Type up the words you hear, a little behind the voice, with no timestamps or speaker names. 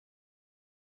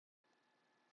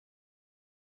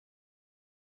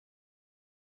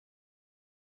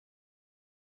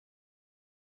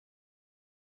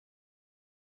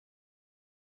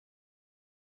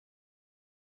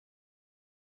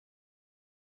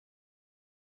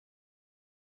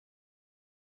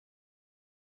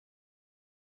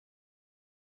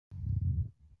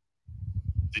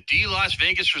The D Las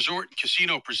Vegas Resort and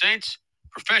Casino presents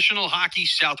Professional Hockey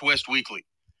Southwest Weekly,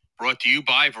 brought to you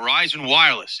by Verizon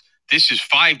Wireless. This is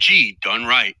 5G done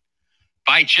right.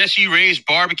 By Jesse Ray's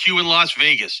Barbecue in Las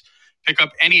Vegas. Pick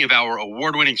up any of our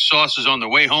award-winning sauces on the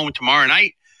way home tomorrow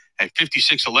night at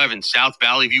 5611 South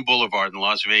Valley View Boulevard in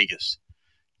Las Vegas.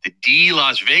 The D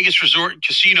Las Vegas Resort and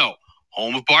Casino,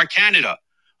 home of Bar Canada,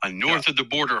 a north of the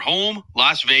border home,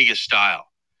 Las Vegas style.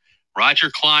 Roger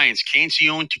Klein's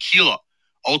Cancion Tequila,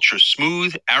 ultra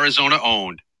smooth, Arizona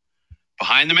owned.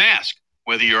 Behind the Mask,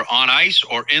 whether you're on ice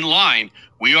or in line,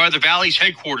 we are the Valley's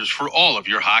headquarters for all of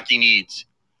your hockey needs.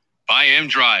 By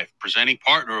M-Drive, presenting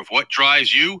partner of What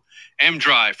Drives You,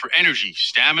 M-Drive for energy,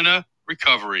 stamina,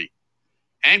 recovery.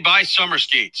 And by Summer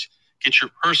Skates. Get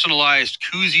your personalized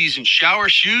koozies and shower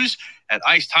shoes at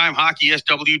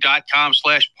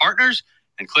IcetimeHockeySW.com/partners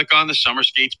and click on the Summer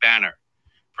Skates banner.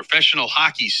 Professional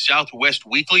Hockey Southwest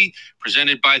Weekly,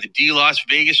 presented by the D Las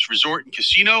Vegas Resort and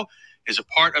Casino, is a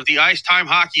part of the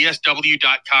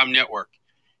IcetimeHockeySW.com network.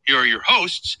 Here are your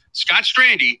hosts, Scott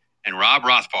Strandy and Rob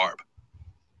Rothbarb.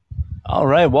 All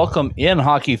right, welcome in,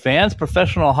 hockey fans,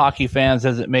 professional hockey fans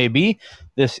as it may be.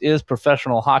 This is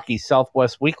Professional Hockey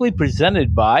Southwest Weekly,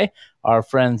 presented by our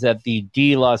friends at the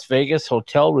D Las Vegas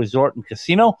Hotel, Resort, and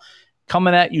Casino.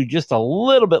 Coming at you just a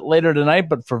little bit later tonight,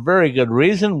 but for very good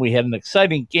reason. We had an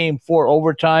exciting Game 4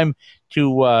 overtime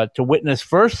to witness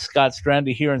first. Scott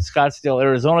Strandy here in Scottsdale,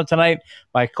 Arizona tonight.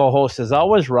 My co-host, as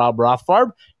always, Rob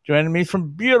Rothbarb, joining me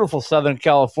from beautiful Southern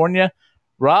California.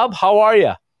 Rob, how are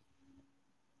you?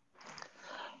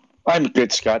 I'm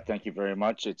good, Scott. Thank you very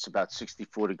much. It's about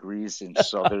 64 degrees in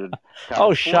Southern California.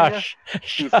 Oh, shush.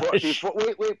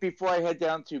 Before I head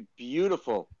down to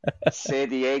beautiful San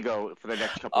Diego for the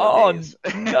next couple of days.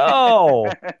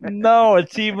 No,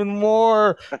 it's even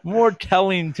more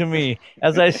telling to me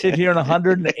as I sit here in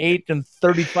 108 and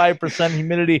 35%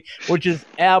 humidity, which is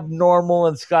abnormal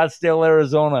in Scottsdale,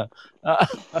 Arizona.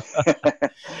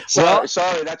 Sorry,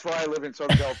 that's why I live in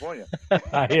Southern California.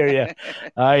 I hear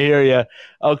you.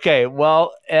 Okay,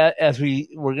 well, as we're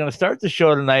going to start the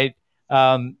show tonight,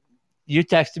 you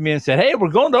texted me and said, "Hey,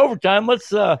 we're going to overtime.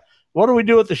 Let's what do we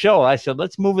do with the show?" I said,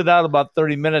 "Let's move it out about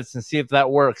 30 minutes and see if that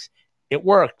works." It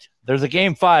worked. There's a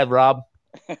Game 5, Rob.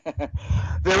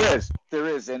 There is,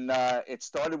 and it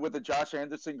started with a Josh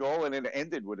Anderson goal, and it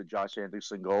ended with a Josh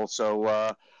Anderson goal.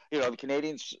 So the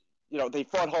Canadians, they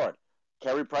fought hard.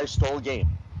 Carey Price stole a game,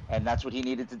 and that's what he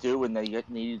needed to do, and they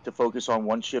needed to focus on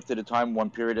one shift at a time,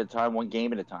 one period at a time, one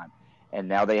game at a time. And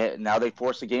now they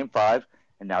forced a Game 5,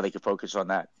 and now they can focus on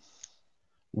that.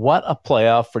 What a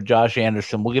playoff for Josh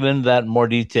Anderson. We'll get into that in more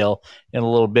detail in a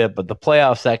little bit, but the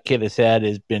playoffs that kid has had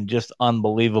has been just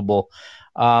unbelievable.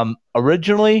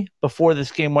 Originally, before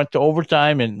this game went to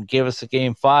overtime and gave us a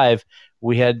Game 5,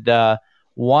 we had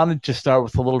wanted to start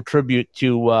with a little tribute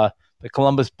to the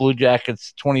Columbus Blue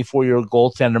Jackets 24-year-old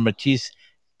goaltender Matisse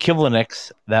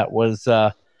Kivlenieks that was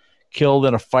killed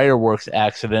in a fireworks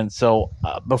accident. So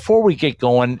before we get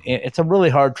going, it's a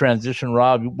really hard transition,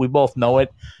 Rob. We both know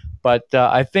it. But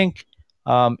I think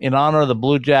in honor of the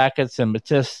Blue Jackets and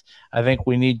Matisse, I think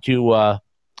we need to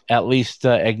at least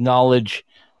acknowledge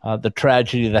the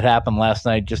tragedy that happened last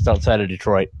night just outside of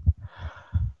Detroit.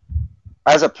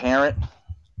 As a parent,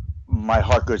 my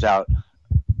heart goes out.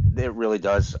 It really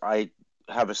does. I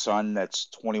have a son that's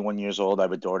 21 years old. I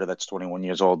have a daughter that's 21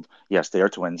 years old. Yes, they are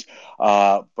twins.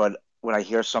 But when I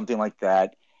hear something like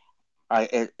that,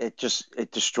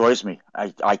 it destroys me.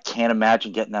 I can't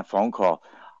imagine getting that phone call.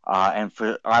 And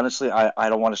honestly, I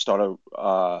don't want to start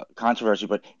a controversy,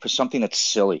 but for something that's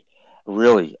silly,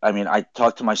 really. I mean, I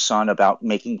talked to my son about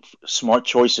making smart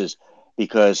choices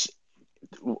because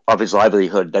of his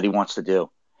livelihood that he wants to do.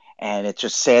 And it's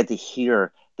just sad to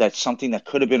hear that something that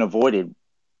could have been avoided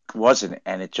wasn't.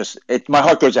 And my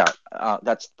heart goes out.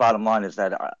 That's the bottom line, is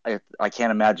that I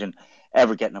can't imagine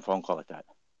ever getting a phone call like that.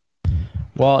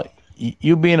 Well,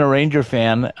 you being a Ranger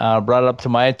fan brought it up to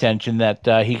my attention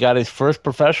that he got his first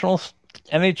professional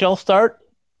NHL start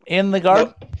in the Guard.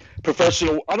 No,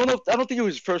 professional. I don't think it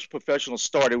was his first professional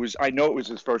start. I know it was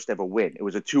his first ever win. It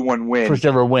was a 2-1 win. First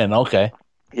ever win. Okay.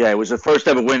 Yeah, it was the first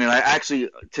ever win. And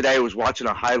today I was watching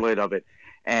a highlight of it,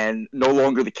 and no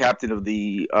longer the captain of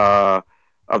the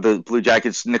Blue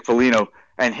Jackets, Nick Foligno,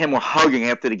 and him were hugging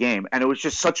after the game. And it was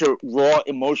just such a raw,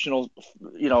 emotional,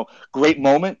 great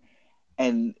moment.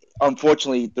 And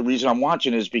unfortunately, the reason I'm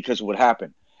watching is because of what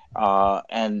happened.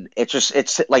 And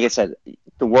it's like I said,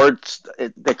 the words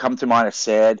that come to mind are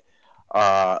sad,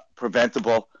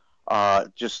 preventable,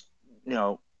 a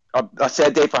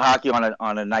sad day for hockey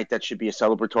on a night that should be a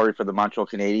celebratory for the Montreal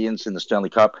Canadiens in the Stanley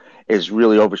Cup is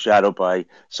really overshadowed by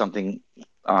something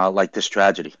like this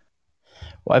tragedy.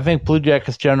 Well, I think Blue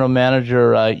Jackets general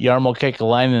manager Jarmo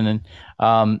Kekalainen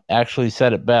actually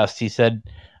said it best. He said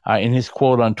in his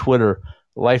quote on Twitter,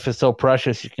 "Life is so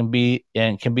precious, it can be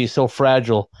so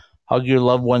fragile. Hug your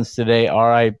loved ones today.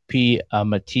 R.I.P.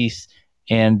 Matisse,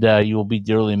 and you will be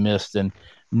dearly missed." And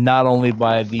not only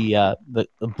by the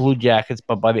Blue Jackets,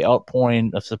 but by the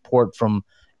outpouring of support from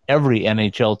every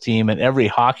NHL team and every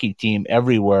hockey team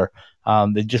everywhere.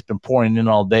 They've just been pouring in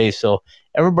all day, so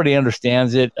everybody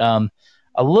understands it.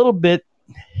 A little bit,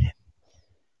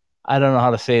 I don't know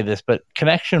how to say this, but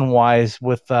connection wise,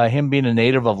 with him being a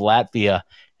native of Latvia,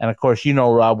 and of course,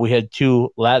 Rob, we had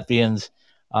two Latvians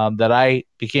that I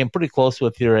became pretty close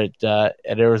with here at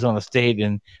Arizona State,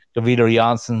 in Gavido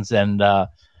Janssens and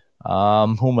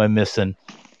who am I missing?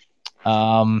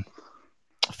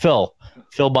 Phil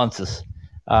Bunces,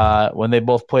 when they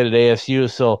both played at ASU.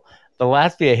 So the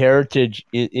Latvia heritage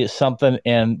is something,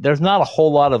 and there's not a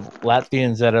whole lot of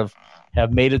Latvians that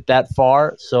have made it that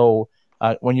far. So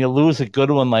when you lose a good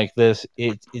one like this,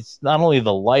 it's not only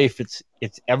the life, it's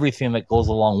everything that goes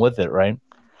along with it, right?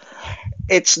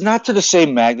 It's not to the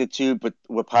same magnitude, but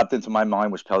what popped into my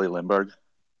mind was Pelle Lindbergh.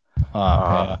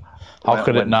 Yeah. How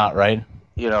could it not, right?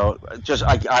 Just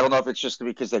I don't know if it's just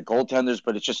because they're goaltenders,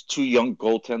 but it's just two young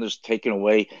goaltenders taken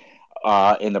away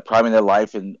in the prime of their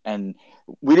life, and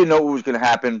we didn't know what was going to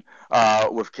happen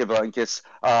with Kivlenieks,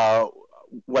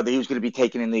 whether he was going to be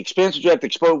taken in the expansion draft,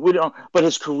 exposed. We don't, but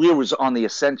his career was on the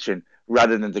ascension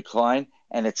rather than decline,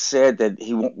 and it's sad that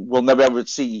we'll never ever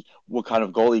see what kind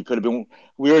of goalie he could have been.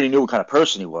 We already knew what kind of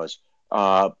person he was.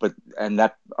 The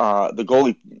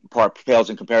goalie part fails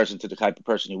in comparison to the type of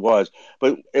person he was.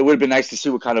 But it would have been nice to see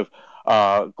what kind of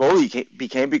goalie he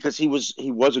became, because he was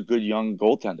a good young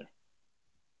goaltender.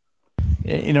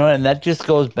 And that just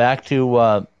goes back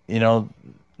to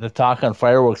the talk on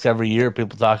fireworks every year.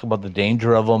 People talk about the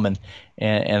danger of them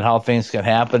and how things can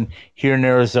happen here in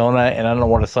Arizona. And I don't know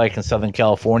what it's like in Southern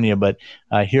California, but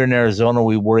here in Arizona,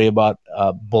 we worry about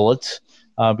bullets.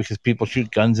 Because people shoot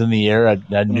guns in the air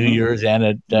at New Year's and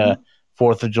at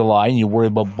 4th of July, and you worry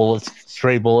about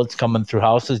stray bullets coming through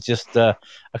houses. Just a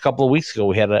couple of weeks ago,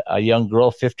 we had a young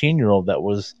girl, 15-year-old, that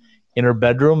was in her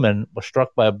bedroom and was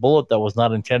struck by a bullet that was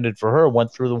not intended for her,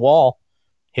 went through the wall,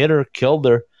 hit her, killed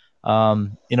her.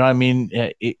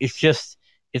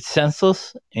 It's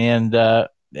senseless. And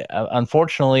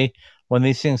unfortunately, when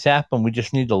these things happen, we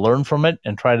just need to learn from it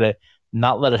and try to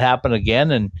not let it happen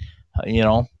again. And,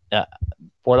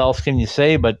 what else can you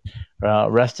say? But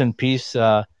rest in peace,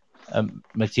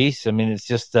 Matisse. I mean, it's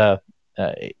just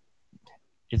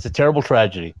it's a terrible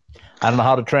tragedy. I don't know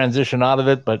how to transition out of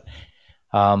it, but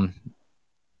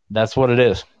that's what it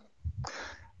is.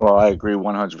 Well, I agree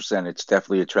 100%. It's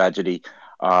definitely a tragedy.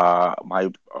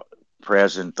 My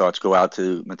prayers and thoughts go out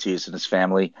to Matisse and his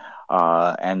family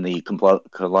and the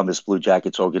Columbus Blue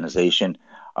Jackets organization.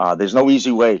 There's no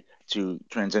easy way to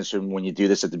transition when you do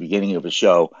this at the beginning of a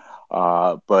show.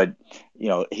 But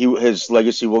his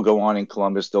legacy will go on in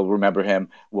Columbus. They'll remember him.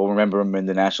 We'll remember him in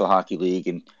the National Hockey League.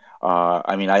 And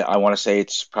I want to say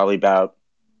it's probably about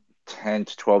 10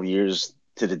 to 12 years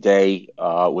to the day,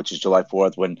 which is July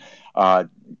 4th, when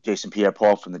Jason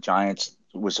Pierre-Paul from the Giants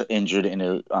was injured in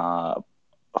a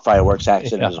fireworks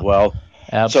accident as well.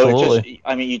 Absolutely.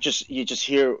 So you just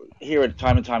hear it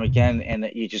time and time again, and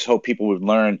you just hope people would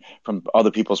learn from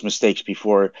other people's mistakes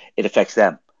before it affects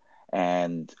them.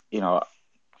 And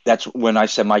that's when I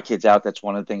send my kids out. That's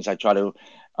one of the things I try to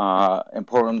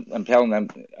impel them.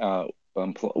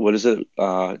 What is it?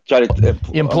 Try to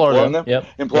implore them.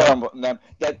 Them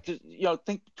that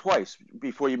think twice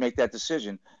before you make that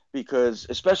decision. Because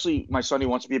especially my son, he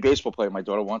wants to be a baseball player. My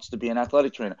daughter wants to be an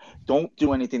athletic trainer. Don't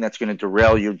do anything that's going to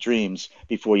derail your dreams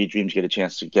before your dreams get a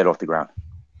chance to get off the ground.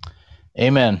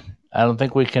 Amen. I don't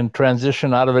think we can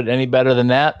transition out of it any better than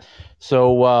that.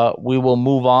 So we will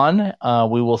move on.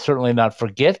 We will certainly not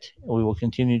forget. We will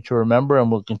continue to remember, and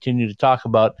we'll continue to talk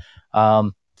about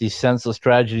these senseless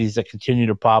tragedies that continue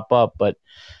to pop up. But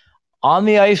on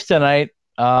the ice tonight,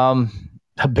 a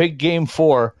big Game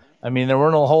 4. I mean, there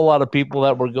weren't a whole lot of people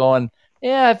that were going,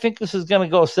 yeah, I think this is going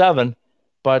to go 7,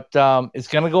 but it's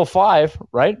going to go 5,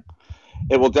 right?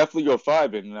 It will definitely go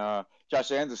 5, and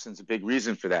Josh Anderson's a big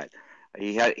reason for that.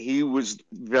 He was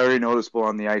very noticeable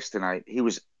on the ice tonight. He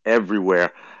was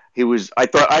everywhere. I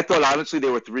thought honestly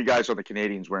there were 3 guys on the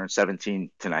Canadiens wearing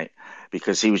 17 tonight,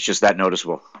 because he was just that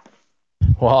noticeable.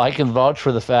 Well, I can vouch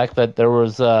for the fact that there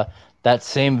was that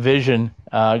same vision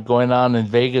going on in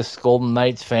Vegas Golden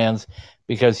Knights fans,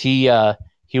 because he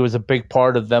was a big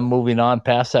part of them moving on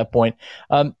past that point.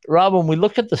 Rob, when we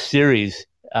look at the series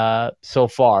so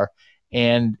far,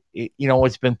 and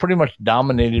it's been pretty much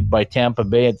dominated by Tampa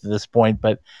Bay at this point.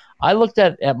 But I looked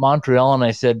at Montreal and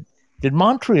I said, did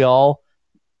Montreal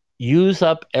use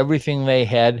up everything they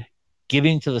had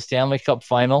getting to the Stanley Cup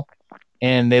final?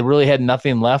 And they really had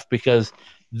nothing left because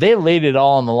they laid it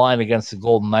all on the line against the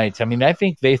Golden Knights. I mean, I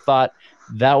think they thought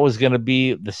that was going to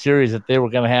be the series that they were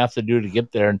going to have to do to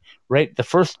get there. And right, the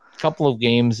first couple of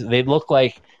games, they looked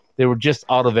like they were just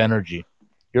out of energy.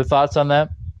 Your thoughts on that?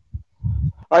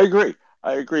 I agree.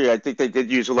 I think they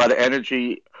did use a lot of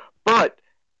energy, but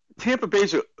Tampa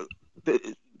Bay's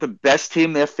the best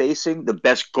team they're facing, the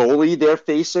best goalie they're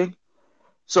facing.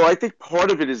 So I think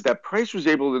part of it is that Price was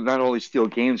able to not only steal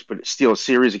games, but steal a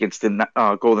series against the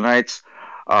Golden Knights.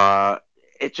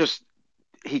 It just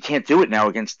he can't do it now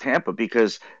against Tampa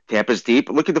because Tampa's deep.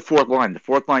 Look at the fourth line. The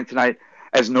fourth line tonight,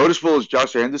 as noticeable as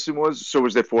Josh Anderson was, so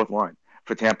was their fourth line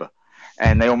for Tampa,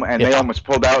 and they almost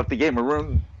pulled out the game.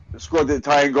 Maroon scored the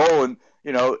tying goal, and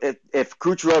if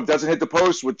Kucherov doesn't hit the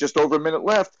post with just over a minute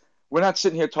left, we're not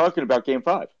sitting here talking about Game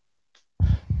 5.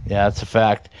 Yeah, that's a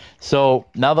fact. So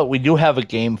now that we do have a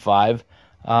Game 5,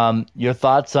 your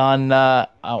thoughts on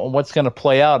what's going to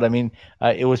play out? I mean,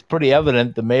 it was pretty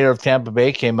evident. The mayor of Tampa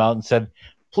Bay came out and said,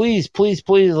 please, please,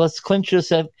 please, let's clinch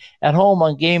this at home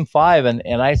on Game 5.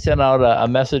 And I sent out a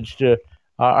message to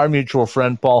our mutual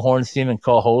friend, Paul Hornstein, and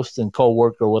co-host and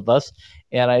co-worker with us.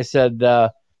 And I said,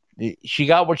 she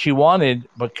got what she wanted,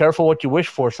 but careful what you wish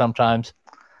for sometimes.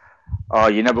 Oh,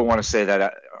 you never want to say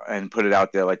that and put it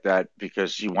out there like that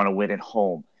because you want to win at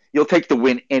home. You'll take the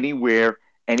win anywhere,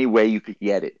 any way you could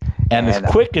get it. And as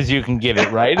quick as you can get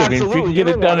it, right? I mean, if you can get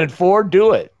it done in 4,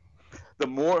 do it.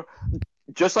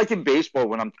 Just like in baseball,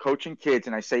 when I'm coaching kids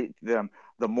and I say to them,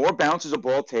 the more bounces a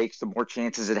ball takes, the more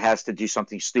chances it has to do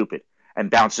something stupid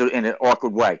and bounce it in an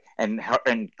awkward way and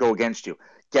go against you.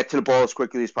 Get to the ball as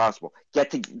quickly as possible.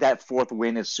 Get to that fourth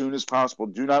win as soon as possible.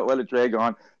 Do not let it drag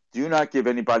on. Do not give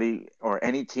anybody or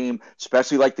any team,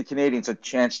 especially like the Canadiens, a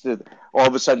chance to all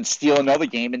of a sudden steal another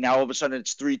game, and now all of a sudden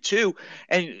it's 3-2,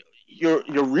 and you're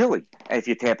reeling if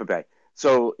you're Tampa Bay.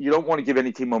 So you don't want to give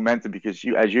any team momentum because,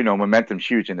 as you know, momentum's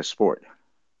huge in the sport.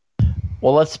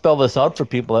 Well, let's spell this out for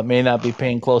people that may not be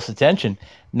paying close attention.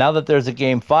 Now that there's a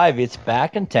Game 5, it's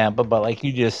back in Tampa, but like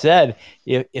you just said,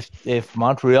 if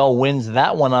Montreal wins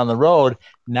that one on the road,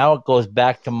 now it goes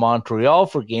back to Montreal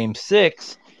for Game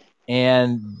 6.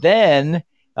 And then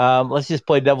let's just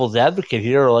play devil's advocate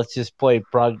here, or let's just play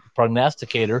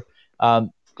prognosticator.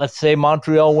 Let's say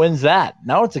Montreal wins that.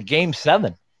 Now it's a Game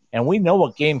 7, and we know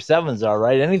what Game 7s are,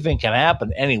 right? Anything can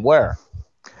happen anywhere.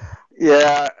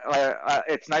 Yeah,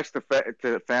 it's nice to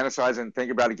fantasize and think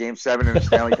about a Game 7 in the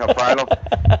Stanley Cup final,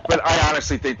 but I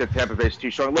honestly think that Tampa Bay is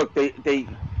too strong. Look, they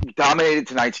dominated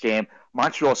tonight's game.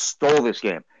 Montreal stole this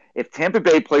game. If Tampa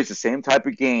Bay plays the same type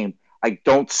of game, I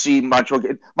don't see Montreal.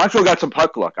 Montreal got some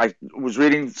puck luck. I was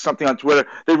reading something on Twitter.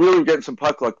 They really were getting some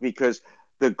puck luck because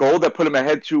the goal that put them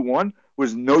ahead 2-1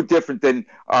 was no different than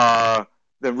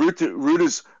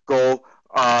Ruta's goal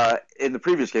in the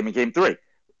previous game, in Game 3.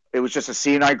 It was just a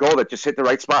C&I goal that just hit the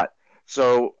right spot.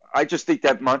 So I just think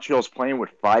that Montreal's playing with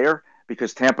fire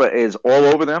because Tampa is all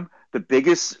over them. The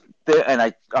biggest and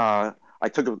I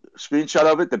took a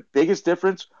screenshot of it. The biggest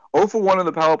difference, 0 for 1 in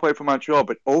the power play for Montreal,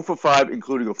 but 0 for 5,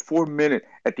 including a 4-minute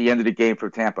at the end of the game for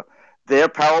Tampa. Their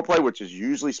power play, which is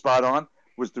usually spot on,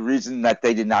 was the reason that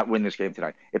they did not win this game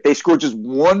tonight. If they scored just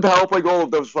one power play goal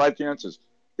of those 5 chances,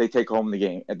 they take home the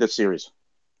game at this series.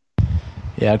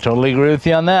 Yeah, I totally agree with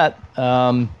you on that.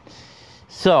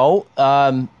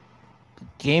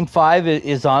 Game 5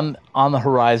 is on the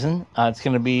horizon. It's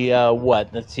going to be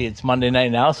what? Let's see. It's Monday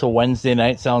night now, so Wednesday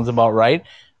night sounds about right.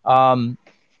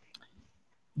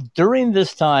 During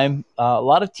this time, a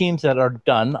lot of teams that are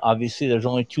done. Obviously, there's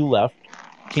only 2 left.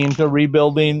 Teams are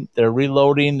rebuilding. They're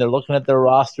reloading. They're looking at their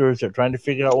rosters. They're trying to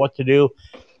figure out what to do.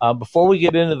 Before we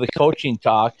get into the coaching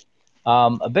talk,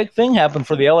 a big thing happened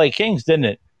for the LA Kings, didn't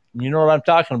it? You know what I'm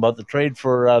talking about, the trade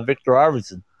for Victor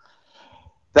Arvidsson.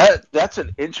 That's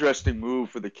an interesting move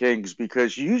for the Kings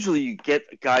because usually you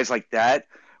get guys like that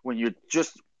when you're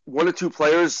just 1 or 2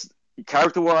 players,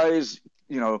 character-wise,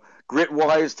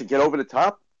 grit-wise, to get over the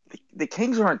top. The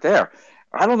Kings aren't there.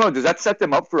 I don't know. Does that set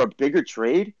them up for a bigger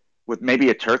trade with maybe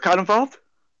a Turcotte involved?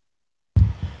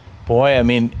 Boy, I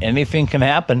mean, anything can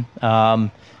happen.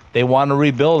 They want to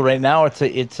rebuild right now. It's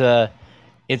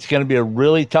going to be a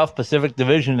really tough Pacific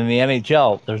Division in the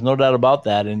NHL. There's no doubt about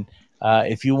that. And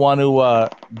if you want to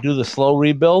do the slow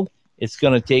rebuild, it's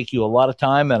going to take you a lot of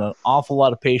time and an awful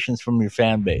lot of patience from your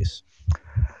fan base.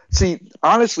 See,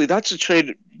 honestly, that's a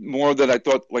trade more that I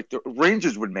thought like the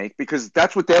Rangers would make because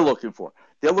that's what they're looking for.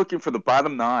 They're looking for the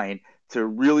bottom nine to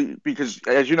really because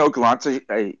as you know, Gallant's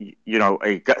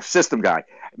a system guy,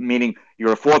 meaning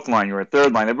you're a fourth line, you're a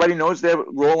third line. Everybody knows their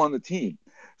role on the team.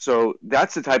 So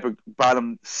that's the type of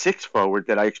bottom six forward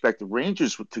that I expect the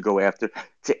Rangers to go after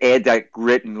to add that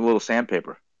grit and a little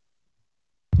sandpaper.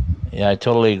 Yeah, I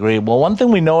totally agree. Well, one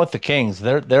thing we know with the Kings,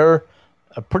 they're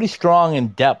pretty strong in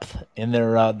depth in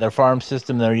their farm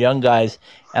system. They're young guys,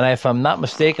 and if I'm not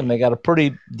mistaken, they got a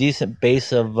pretty decent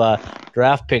base of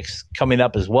draft picks coming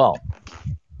up as well.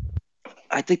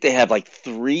 I think they have like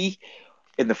 3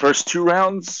 in the first 2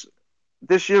 rounds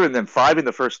this year, and then 5 in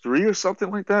the first 3 or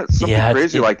something like that. Something Yeah,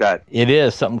 crazy like that. It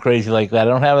is something crazy like that.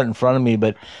 I don't have it in front of me,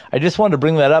 but I just wanted to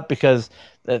bring that up because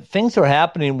things are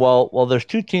happening while there's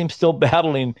 2 teams still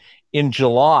battling in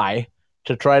July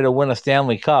to try to win a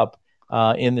Stanley Cup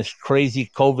in this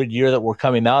crazy COVID year that we're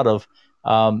coming out of.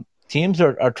 Teams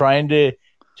are trying to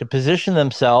position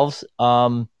themselves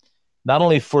not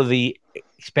only for the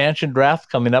expansion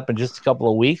draft coming up in just a couple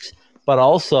of weeks, but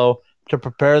also to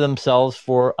prepare themselves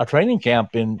for a training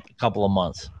camp in a couple of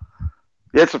months.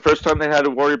 Yeah, it's the first time they had to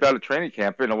worry about a training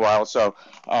camp in a while. So,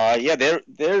 yeah,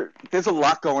 there's a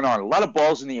lot going on, a lot of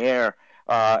balls in the air,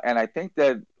 and I think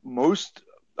that most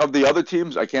of the other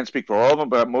teams, I can't speak for all of them,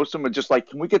 but most of them are just like,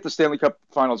 can we get the Stanley Cup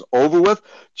Finals over with,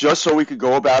 just so we could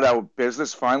go about our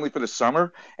business finally for the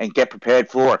summer and get prepared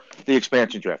for the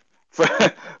expansion draft, for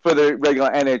the regular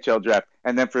NHL draft,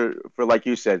 and then for like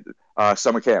you said,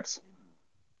 summer camps.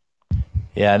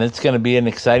 Yeah, and it's going to be an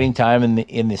exciting time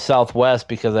in the Southwest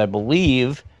because I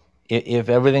believe if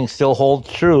everything still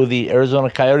holds true, the Arizona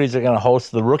Coyotes are going to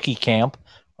host the rookie camp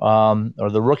or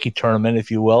the rookie tournament,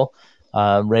 if you will,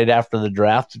 right after the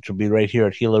draft, which will be right here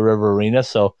at Gila River Arena.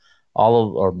 So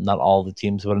or not all the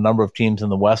teams, but a number of teams in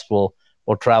the West will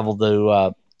travel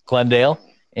to Glendale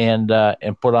and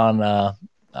put on a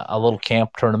little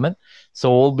camp tournament.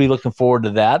 So we'll be looking forward to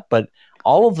that. But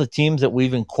all of the teams that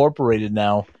we've incorporated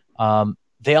now.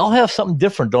 They all have something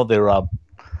different, don't they, Rob?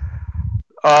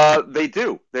 They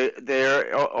do.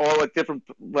 They're all at different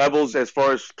levels as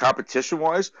far as competition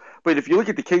wise. But if you look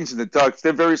at the Kings and the Ducks,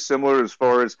 they're very similar as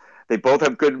far as they both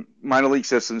have good minor league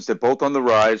systems. They're both on the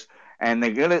rise, and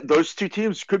those 2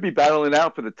 teams could be battling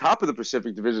out for the top of the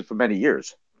Pacific Division for many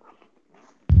years.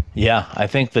 Yeah, I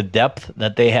think the depth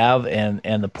that they have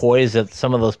and the poise that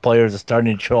some of those players are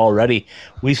starting to show already.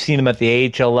 We've seen them at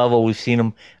the AHL level. We've seen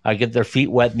them get their feet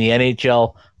wet in the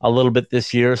NHL a little bit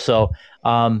this year. So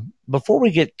before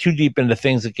we get too deep into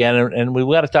things again, and we've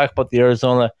got to talk about the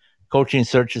Arizona coaching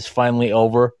search is finally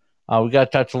over. We got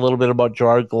to touch a little bit about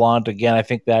Gerard Gallant again. I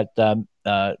think that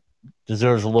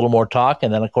deserves a little more talk.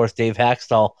 And then, of course, Dave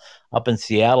Hakstol up in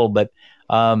Seattle. But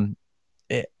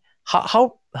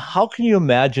how can you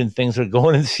imagine things are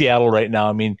going in Seattle right now?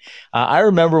 I mean, I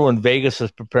remember when Vegas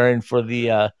was preparing for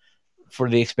the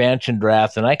expansion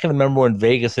draft, and I can remember when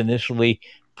Vegas initially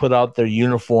put out their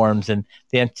uniforms, and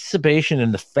the anticipation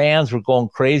and the fans were going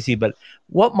crazy. But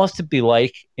what must it be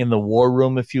like in the war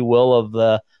room, if you will, of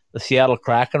the Seattle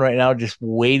Kraken right now, just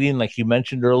waiting, like you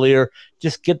mentioned earlier,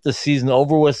 just get the season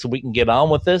over with so we can get on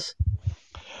with this?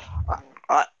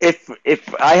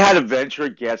 If I had to venture a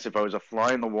guess, if I was a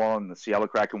fly on the wall in the Seattle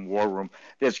Kraken war room,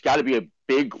 there's got to be a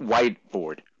big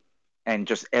whiteboard and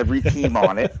just every team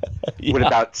on it Yeah. with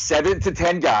about 7 to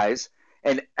 10 guys.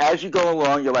 And as you go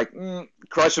along, you're like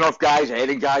crossing off guys,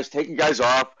 adding guys, taking guys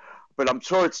off. But I'm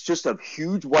sure it's just a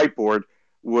huge whiteboard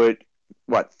with,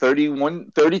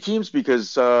 30 teams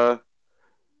because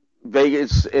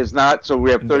Vegas is not. So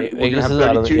we have 30. We're going to have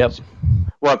 32. Yep.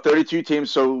 We'll have 32 teams,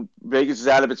 so Vegas is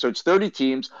out of it. So it's 30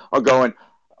 teams are going,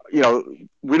 we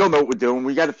don't know what we're doing.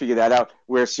 We got to figure that out.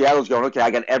 Where Seattle's going, okay,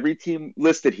 I got every team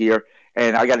listed here,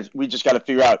 and we just got to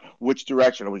figure out which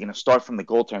direction. Are we going to start from the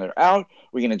goaltender out? Are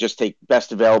we going to just take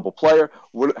best available player?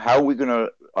 How are we going to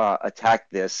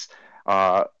attack this?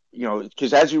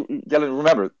 Because as you got to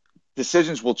remember,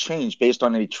 decisions will change based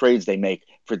on any trades they make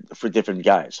for different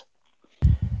guys.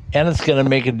 And it's going to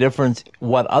make a difference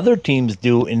what other teams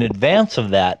do in advance of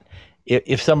that.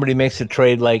 If somebody makes a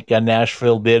trade like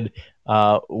Nashville did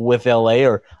with LA,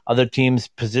 or other teams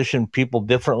position people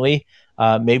differently,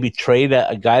 maybe trade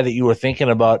a guy that you were thinking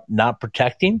about not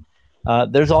protecting.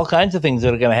 There's all kinds of things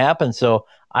that are going to happen. So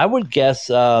I would guess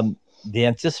the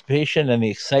anticipation and the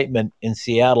excitement in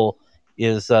Seattle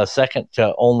is second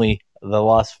to only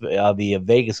the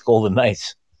Vegas Golden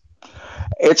Knights.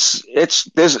 There's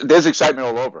excitement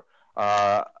all over.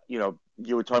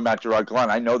 You were talking about Gerard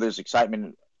Gallant. I know there's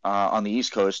excitement on the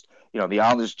East Coast. The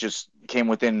Islanders just came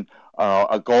within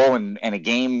a goal and a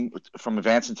game from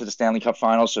advancing to the Stanley Cup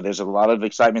Finals. So there's a lot of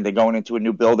excitement. They're going into a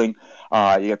new building.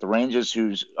 You got the Rangers,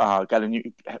 who's got a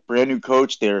brand new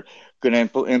coach. They're going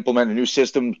to implement a new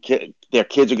system. Their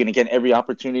kids are going to get every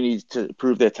opportunity to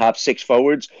prove their top six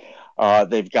forwards.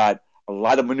 They've got a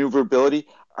lot of maneuverability.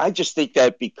 I just think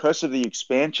that because of the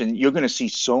expansion, you're going to see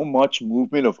so much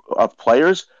movement of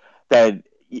players that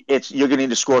you're going to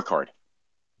need a scorecard.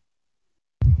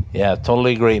 Yeah,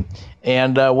 totally agree.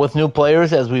 And with new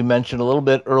players, as we mentioned a little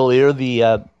bit earlier,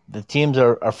 the teams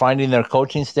are finding their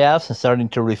coaching staffs and starting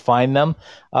to refine them.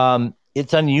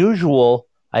 It's unusual,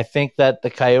 I think, that the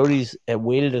Coyotes have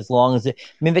waited as long as they. I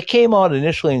mean, they came out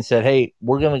initially and said, "Hey,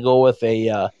 we're going to go with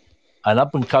an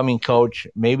up and coming coach,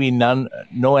 maybe no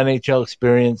NHL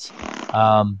experience,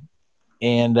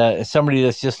 and somebody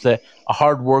that's just a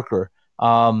hard worker."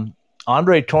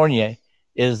 Andre Tournier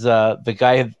is the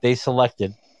guy they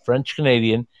selected, French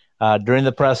Canadian. During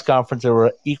the press conference, there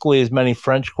were equally as many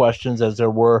French questions as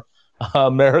there were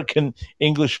American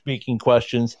English speaking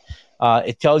questions.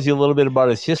 It tells you a little bit about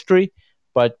his history,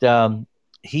 but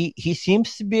he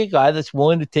seems to be a guy that's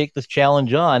willing to take this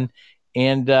challenge on.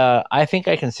 And I think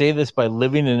I can say this by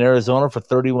living in Arizona for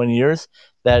 31 years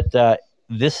that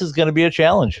this is going to be a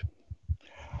challenge.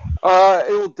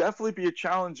 It will definitely be a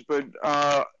challenge, but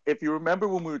if you remember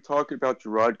when we were talking about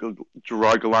Gerard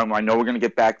Gallant, I know we're going to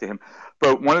get back to him,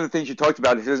 but one of the things you talked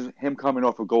about is him coming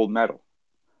off a gold medal.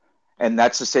 And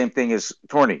that's the same thing as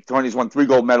Tourny. Tourny's won 3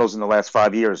 gold medals in the last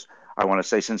 5 years, I want to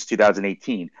say, since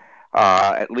 2018,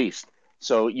 at least.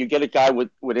 So you get a guy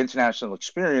with international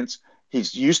experience.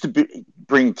 He's used to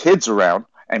bring kids around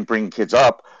and bring kids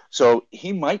up. So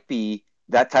he might be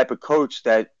that type of coach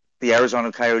that the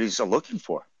Arizona Coyotes are looking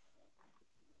for.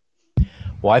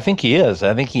 Well, I think he is.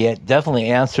 I think he definitely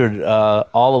answered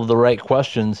all of the right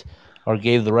questions or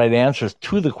gave the right answers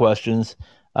to the questions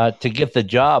to get the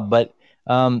job. But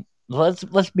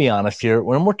let's be honest here.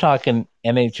 When we're talking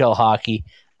NHL hockey,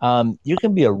 you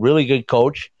can be a really good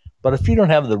coach, but if you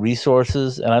don't have the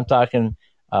resources, and I'm talking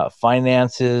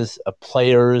finances,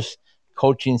 players,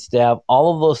 coaching staff,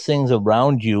 all of those things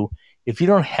around you, if you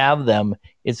don't have them,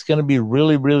 it's going to be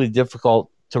really, really difficult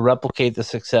to replicate the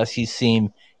success he's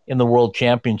seen in the World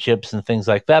Championships and things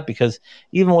like that. Because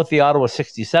even with the Ottawa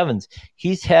 67s,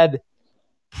 he's had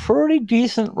pretty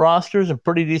decent rosters and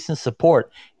pretty decent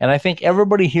support. And I think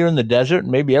everybody here in the desert,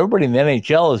 and maybe everybody in the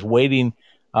NHL, is waiting,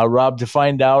 Rob, to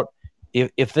find out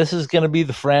if this is going to be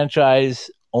the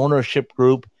franchise ownership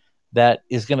group that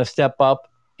is going to step up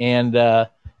and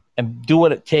do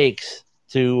what it takes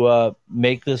to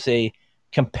make this a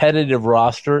competitive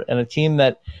roster and a team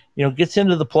that gets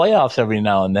into the playoffs every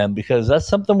now and then, because that's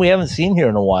something we haven't seen here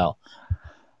in a while.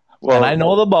 Well, and I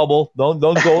know the bubble. Don't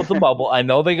go with the bubble. I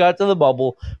know they got to the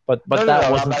bubble, but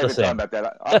that wasn't the same. I'm not even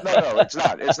talking about that. No, it's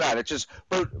not. It's not. It's just,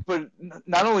 but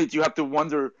not only do you have to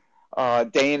wonder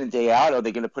day in and day out, are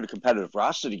they going to put a competitive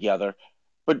roster together?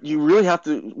 But you really have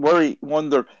to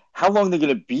wonder how long they're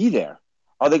going to be there.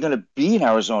 Are they going to be in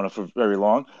Arizona for very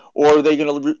long, or are they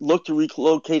going to look to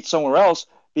relocate somewhere else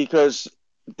because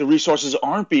the resources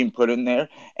aren't being put in there,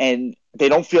 and they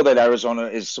don't feel that Arizona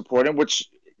is supporting, which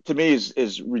to me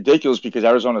is ridiculous, because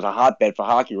Arizona is a hotbed for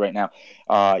hockey right now.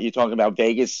 You're talking about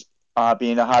Vegas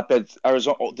being a hotbed.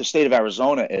 Arizona, the state of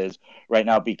Arizona is right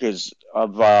now because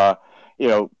of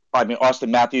Austin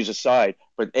Matthews aside,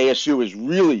 but ASU has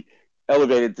really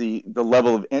elevated the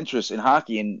level of interest in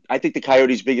hockey, and I think the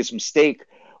Coyotes' biggest mistake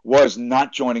was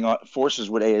not joining forces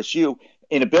with ASU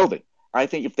in a building. I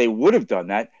think if they would have done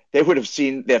that, they would have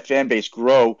seen their fan base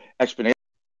grow exponentially.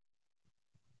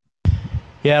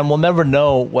 Yeah, and we'll never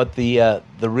know what the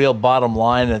real bottom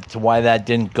line as to why that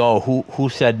didn't go. Who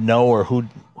said no, or who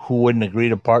wouldn't agree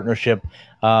to partnership?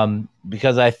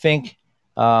 Because I think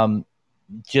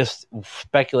just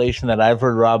speculation that I've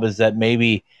heard, Rob, is that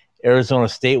maybe Arizona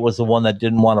State was the one that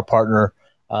didn't want to partner.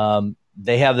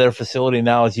 They have their facility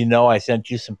now, as you know. I sent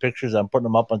you some pictures. I'm putting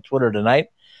them up on Twitter tonight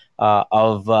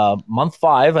of month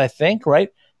 5, I think, right?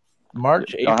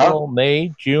 March, April,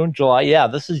 May, June, July. Yeah,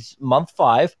 this is month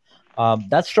 5.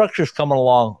 That structure is coming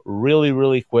along really,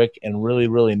 really quick and really,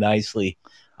 really nicely.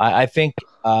 I think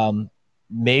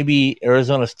maybe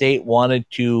Arizona State wanted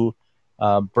to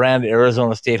brand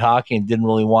Arizona State hockey and didn't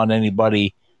really want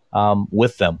anybody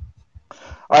with them.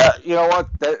 You know what?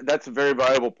 That's a very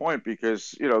valuable point,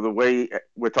 because the way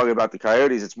we're talking about the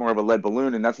Coyotes, it's more of a lead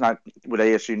balloon, and that's not what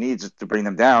ASU needs to bring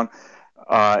them down.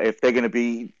 If they're going to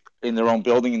be in their own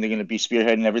building and they're going to be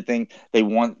spearheading everything, they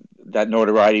want that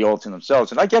notoriety all to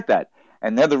themselves, and I get that.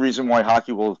 And they're the reason why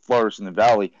hockey will flourish in the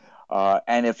Valley.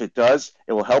 And if it does,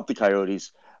 it will help the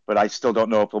Coyotes, but I still don't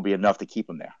know if it'll be enough to keep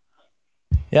them there.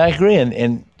 Yeah, I agree.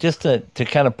 And just to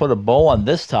kind of put a bow on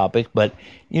this topic, but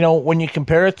when you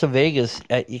compare it to Vegas,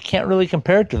 you can't really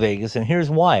compare it to Vegas, and here's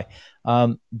why.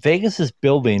 Vegas's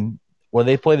building where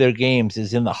they play their games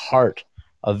is in the heart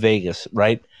of Vegas,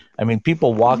 right? I mean,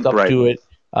 people walk up Right. to it.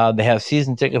 They have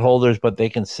season ticket holders, but they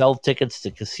can sell tickets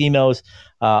to casinos.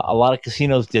 A lot of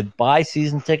casinos did buy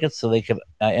season tickets so they could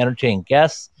entertain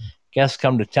guests. Guests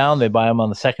come to town, they buy them on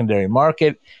the secondary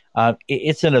market.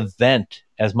 It's an event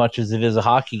as much as it is a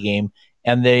hockey game,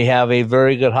 and they have a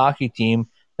very good hockey team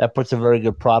that puts a very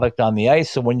good product on the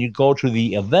ice. So when you go to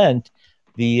the event,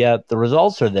 the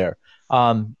results are there.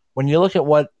 When you look at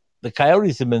what the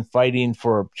Coyotes have been fighting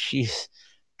for,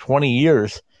 20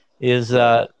 years, is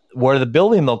where the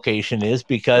building location is,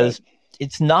 because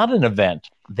it's not an event.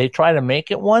 They try to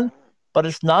make it one, but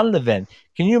it's not an event.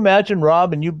 Can you imagine,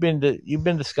 Rob? And you've been to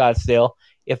Scottsdale.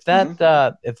 If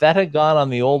that had gone on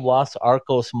the old Los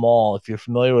Arcos Mall, if you're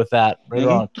familiar with that, right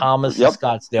around Thomas and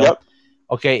Scottsdale. Yep.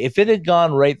 Okay, if it had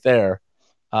gone right there,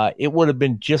 it would have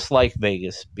been just like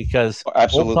Vegas, because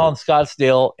Old Town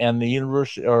Scottsdale and the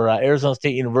University or Arizona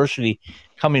State University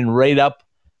coming right up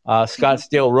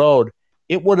Scottsdale Road,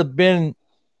 it would have been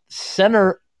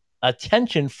center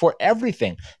attention for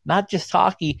everything, not just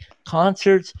hockey,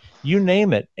 concerts, you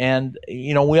name it. And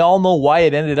we all know why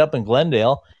it ended up in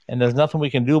Glendale, and there's nothing we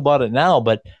can do about it now.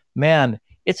 But man,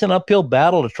 it's an uphill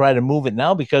battle to try to move it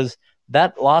now, because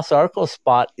that Los Arcos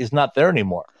spot is not there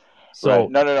anymore. So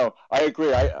No, I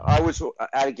agree. I was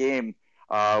at a game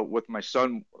with my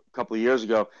son a couple of years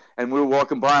ago, and we were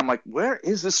walking by. I'm like, where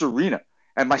is this arena?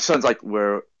 And my son's like,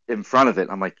 we're in front of it.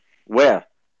 I'm like, where?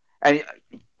 And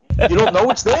you don't know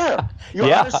it's there. You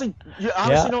honestly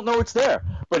don't know it's there.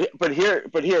 But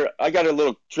here, I got a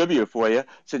little trivia for you,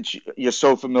 since you're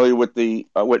so familiar with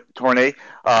with Tourné,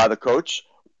 the coach.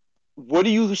 What are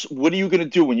you going to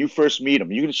do when you first meet him?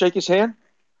 Are you going to shake his hand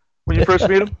when you first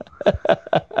meet him?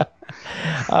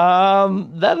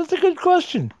 That is a good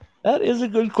question.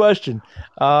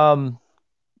 I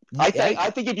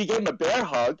think if you gave him a bear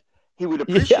hug, he would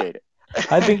appreciate it.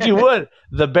 I think he would.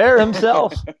 The bear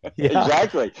himself. Yeah.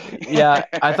 Exactly. Yeah,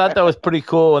 I thought that was pretty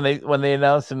cool when they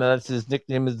announced him that that's his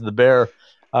nickname is the Bear.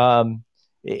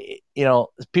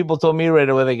 People told me right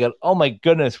away, they go, "Oh my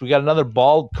goodness, we got another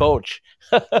bald coach."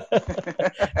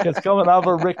 It's coming off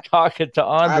of Rick Tocchet to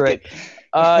Andre.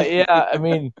 Yeah, I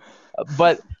mean,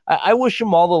 but I wish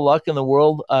him all the luck in the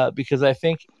world, because I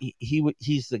think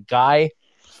he's the guy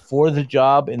for the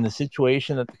job in the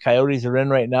situation that the Coyotes are in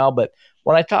right now. But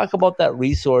when I talk about that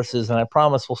resources, and I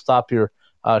promise we'll stop here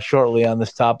shortly on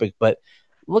this topic, but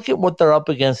look at what they're up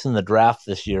against in the draft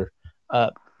this year.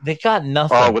 They got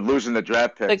nothing. Oh, with losing the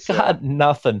draft picks. They got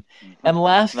nothing. And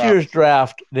last year's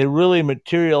draft, they really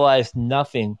materialized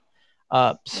nothing.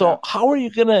 So how are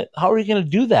you gonna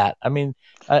do that? I mean,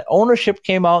 ownership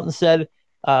came out and said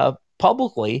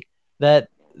publicly that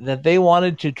they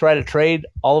wanted to try to trade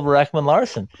Oliver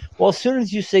Ekman-Larsson. Well, as soon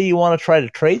as you say you want to try to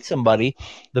trade somebody,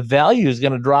 the value is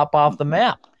going to drop off the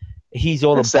map. He's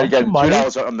owed a bunch of money.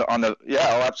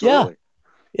 Absolutely.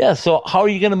 Yeah. So how are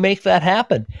you going to make that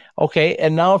happen? Okay,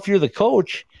 and now if you're the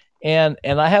coach, and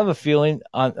I have a feeling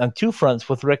on two fronts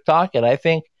with Rick Tocchet, I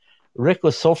think Rick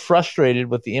was so frustrated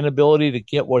with the inability to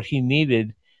get what he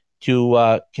needed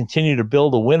to continue to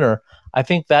build a winner. I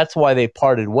think that's why they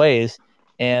parted ways.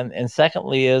 And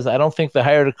secondly is, I don't think they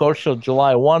hired a coach till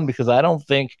July 1, because I don't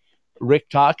think Rick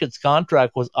Tocchet's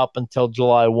contract was up until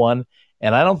July 1,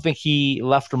 and I don't think he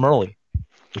left him early,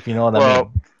 if you know what I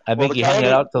mean. I think he hung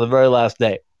it out till the very last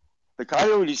day. The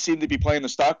Coyotes seem to be playing the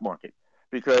stock market,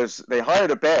 because they hired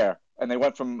a bear and they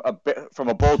went from a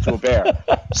bull to a bear.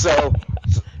 so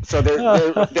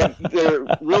they're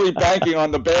really banking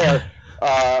on the bear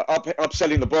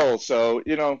upsetting the bull. So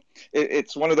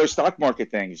it's one of those stock market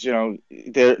things. They're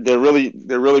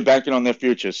really banking on their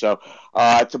future. So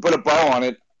to put a bow on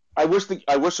it, I wish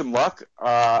them luck.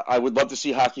 I would love to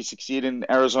see hockey succeed in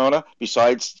Arizona,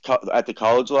 besides at the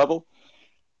college level.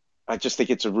 I just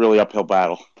think it's a really uphill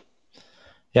battle.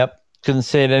 Yep, couldn't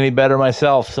say it any better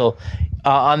myself. So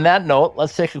on that note,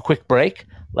 let's take a quick break.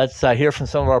 Let's hear from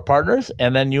some of our partners,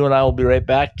 and then you and I will be right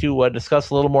back to discuss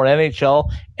a little more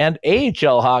NHL and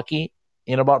AHL hockey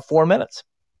in about 4 minutes.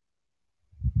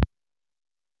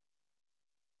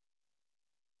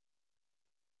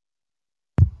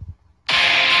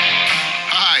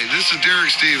 Hi, this is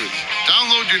Derek Stevens.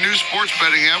 Download your new sports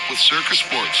betting app with Circa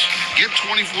Sports. Get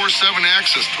 24/7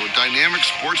 access to a dynamic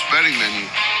sports betting menu,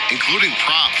 including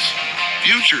props,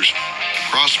 futures,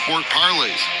 cross-sport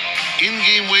parlays,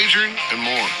 in-game wagering, and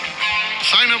more.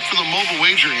 Sign up for the mobile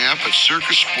wagering app at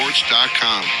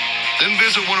circasports.com. Then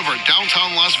visit one of our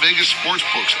downtown Las Vegas sports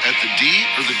books at the D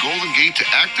or the Golden Gate to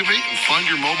activate and fund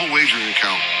your mobile wagering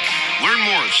account. Learn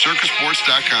more at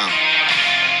circusports.com.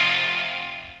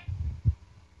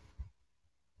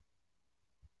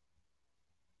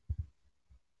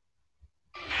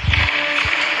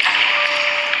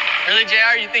 Really,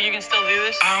 JR? You think you can still do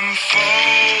this? I'm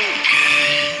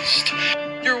focused.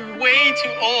 You're way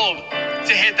too old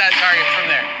to hit that target from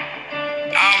there.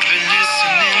 I've been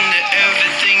listening to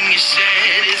everything you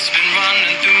said. It's been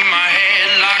running through my head,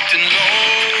 locked and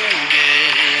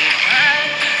loaded.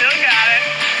 Still got it.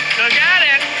 Still got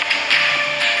it.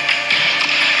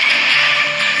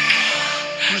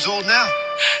 Who's old now?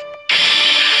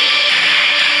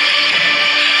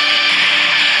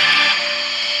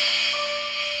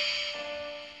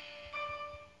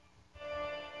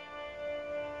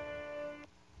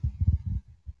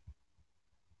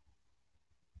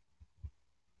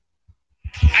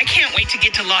 I can't wait to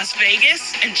get to Las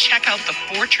Vegas and check out the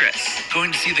Fortress.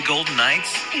 Going to see the Golden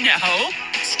Knights? No,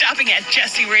 stopping at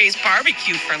Jesse Ray's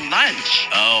barbecue for lunch.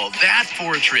 Oh, that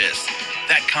Fortress.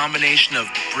 That combination of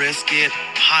brisket,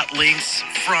 hot links,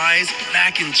 fries,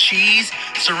 mac and cheese,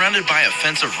 surrounded by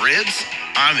offensive ribs?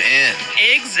 I'm in.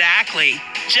 Exactly.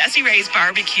 Jesse Ray's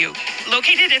barbecue,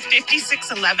 located at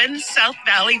 5611 South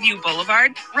Valley View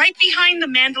Boulevard, right behind the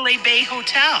Mandalay Bay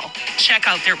Hotel. Check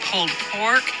out their pulled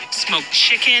pork, smoked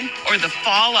chicken, or the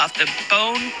fall off the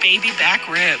bone baby back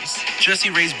ribs.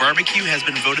 Jesse Ray's Barbecue has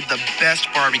been voted the best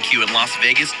barbecue in Las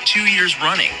Vegas 2 years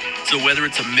running. So whether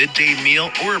it's a midday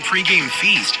meal or a pregame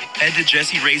feast, head to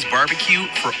Jesse Ray's Barbecue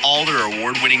for all their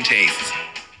award-winning tastes.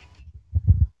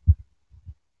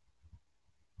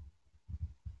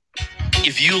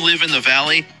 If you live in the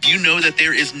Valley, you know that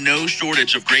there is no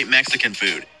shortage of great Mexican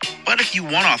food. But if you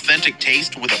want authentic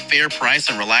taste with a fair price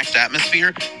and relaxed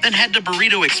atmosphere, then head to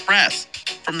Burrito Express.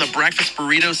 From the breakfast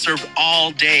burritos served all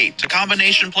day to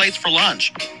combination plates for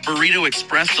lunch, Burrito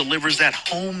Express delivers that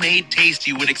homemade taste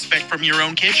you would expect from your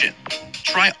own kitchen.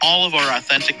 Try all of our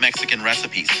authentic Mexican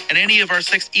recipes at any of our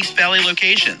 6 East Valley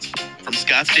locations, from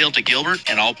Scottsdale to Gilbert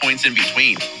and all points in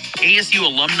between. ASU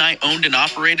alumni owned and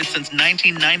operated since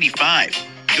 1995.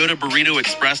 Go to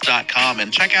burritoexpress.com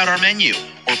and check out our menu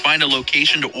or find a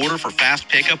location to order for fast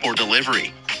pickup or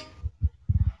delivery.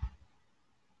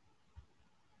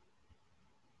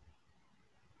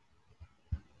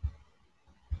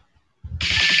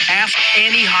 Ask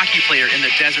any hockey player in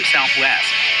the desert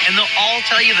Southwest, and they'll all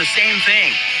tell you the same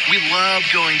thing. We love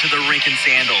going to the rink in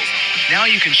sandals. Now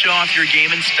you can show off your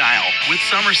game in style with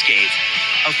summer skates.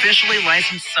 Officially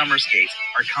licensed summer skates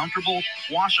are comfortable,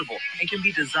 washable, and can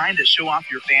be designed to show off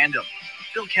your fandom.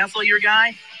 Phil Kessel your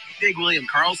guy? Big William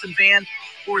Karlsson fan?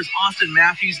 Or is Austin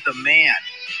Matthews the man?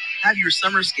 Have your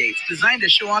summer skates designed to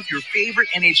show off your favorite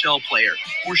NHL player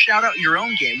or shout out your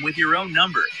own game with your own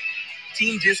number.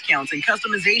 Team discounts and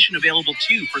customization available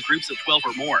too for groups of 12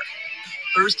 or more.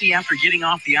 Thirsty after getting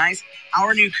off the ice?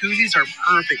 Our new koozies are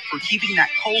perfect for keeping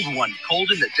that cold one cold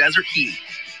in the desert heat.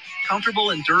 Comfortable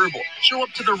and durable, show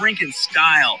up to the rink in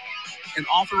style. An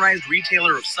authorized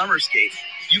retailer of summer skates,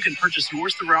 you can purchase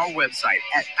yours through our website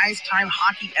at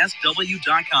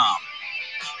IcetimeHockeySW.com.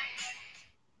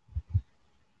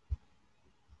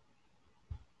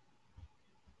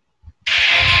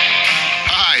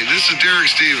 Hi, this is Derek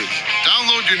Stevens.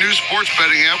 Download your new sports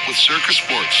betting app with Circus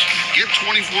Sports. Get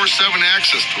 24/7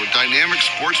 access to a dynamic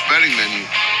sports betting menu,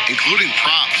 including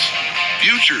props,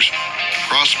 futures,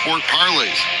 cross-sport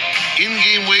parlays,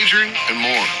 in-game wagering, and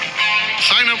more.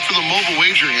 Sign up for the mobile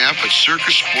wagering app at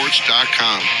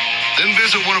circusports.com. Then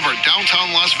visit one of our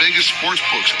downtown Las Vegas sports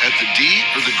books at the D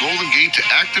or the Golden Gate to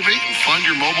activate and fund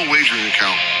your mobile wagering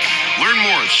account. Learn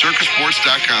more at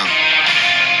circusports.com.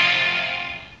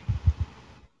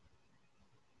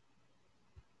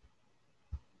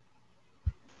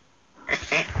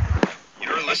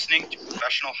 You're listening to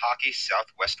Professional Hockey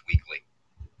Southwest Weekly.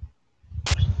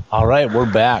 All right, we're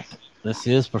back. This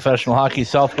is Professional Hockey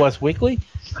Southwest Weekly.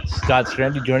 Scott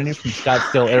Strandy joining you from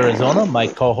Scottsdale, Arizona. My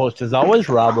co-host, as always,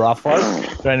 Rob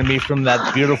Rothbard, joining me from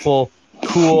that beautiful,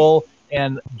 cool,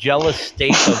 and jealous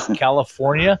state of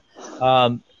California.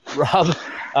 Rob,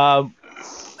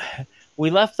 we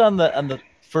left on the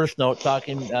first note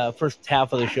talking, first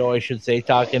half of the show, I should say,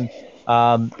 talking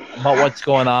about what's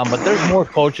going on, but there's more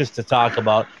coaches to talk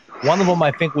about. One of them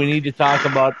I think we need to talk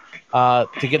about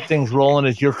to get things rolling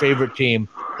is your favorite team,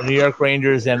 the New York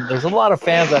Rangers, and there's a lot of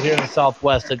fans out here in the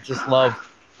Southwest that just love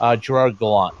Gerard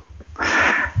Gallant.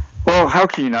 Well, how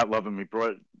can you not love him? He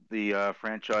brought the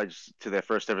franchise to their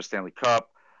first ever Stanley Cup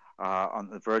on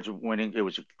the verge of winning. It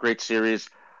was a great series.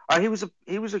 He was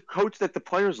a coach that the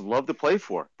players love to play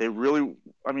for. They really,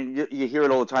 I mean, you hear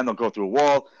it all the time. They'll go through a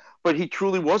wall, but he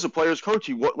truly was a player's coach.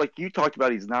 Like you talked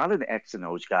about, he's not an X and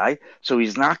O's guy, so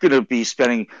he's not going to be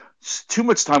spending too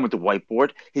much time with the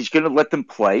whiteboard. He's going to let them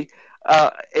play.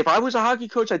 If I was a hockey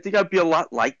coach, I think I'd be a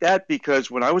lot like that, because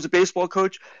when I was a baseball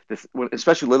coach,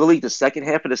 especially Little League, the second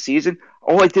half of the season,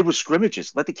 all I did was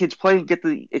scrimmages. Let the kids play and get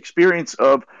the experience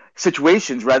of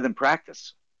situations rather than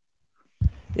practice.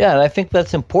 Yeah, and I think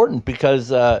that's important because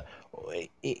to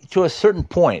a certain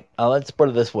point, let's put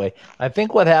it this way. I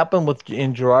think what happened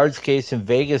in Gerard's case in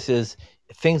Vegas is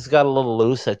things got a little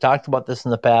loose. I talked about this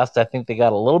in the past. I think they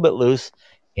got a little bit loose,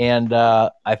 and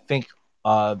I think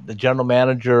the general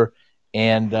manager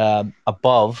and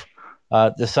above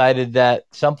decided that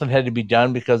something had to be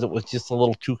done because it was just a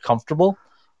little too comfortable,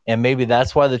 and maybe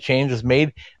that's why the change was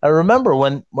made. I remember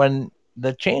when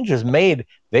the change was made,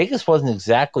 Vegas wasn't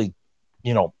exactly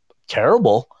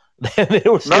terrible. They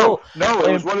were still, no.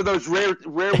 It was one of those rare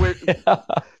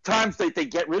times they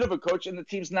get rid of a coach and the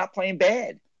team's not playing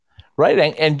bad. Right,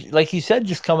 and like you said,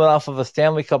 just coming off of a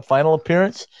Stanley Cup final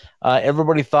appearance,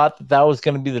 everybody thought that was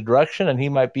going to be the direction, and he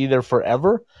might be there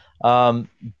forever.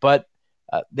 But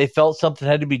they felt something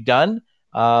had to be done.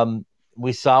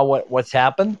 We saw what's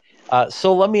happened.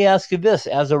 So let me ask you this: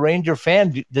 as a Ranger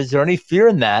fan, is there any fear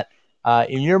in that,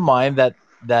 in your mind,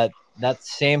 that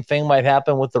same thing might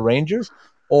happen with the Rangers,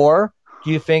 or do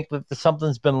you think that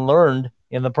something's been learned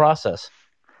in the process?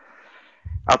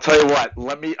 I'll tell you what.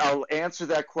 I'll answer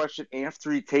that question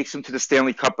after he takes him to the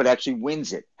Stanley Cup, but actually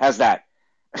wins it. How's that?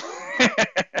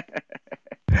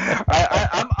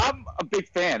 I'm a big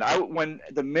fan. When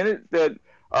the minute that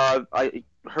I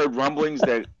heard rumblings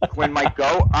that Quinn might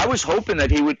go, I was hoping that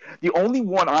he would. The only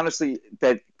one, honestly,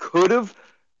 that could have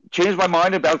changed my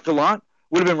mind about Gallant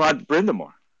would have been Rod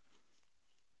Brind'Amour.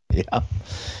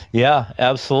 Yeah,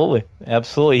 absolutely.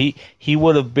 He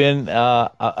would have been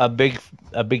a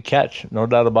big catch, no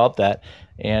doubt about that.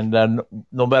 And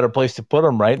no better place to put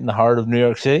him, right in the heart of New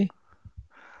York City.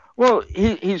 Well,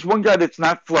 he's one guy that's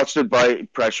not flustered by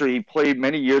pressure. He played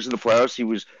many years in the playoffs. He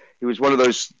was one of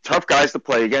those tough guys to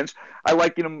play against. I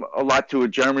liken him a lot to a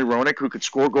Jeremy Roenick, who could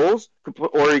score goals,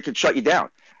 or he could shut you down,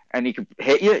 and he could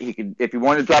hit you. He could, if he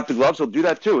wanted to drop the gloves, he'll do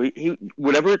that too. He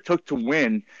whatever it took to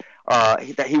win.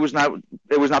 It was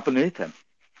not beneath him.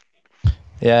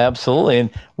 Yeah, absolutely. And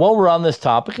while we're on this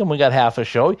topic, and we got half a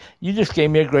show, you just gave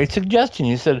me a great suggestion.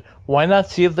 You said, why not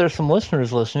see if there's some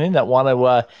listeners listening that want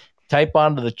to type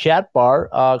onto the chat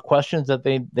bar questions that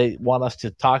they want us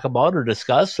to talk about or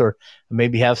discuss, or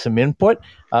maybe have some input.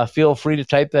 Feel free to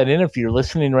type that in if you're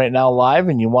listening right now live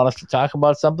and you want us to talk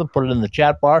about something. Put it in the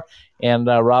chat bar, and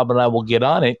Rob and I will get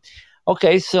on it.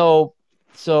 Okay, so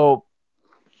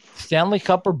Stanley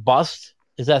Cup or bust,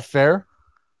 is that fair?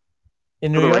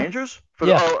 In New York? Rangers?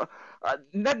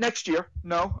 Not next year.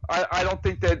 No, I don't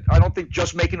think that. I don't think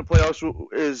just making the playoffs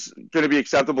is going to be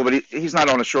acceptable. But he's not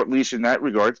on a short leash in that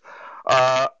regard.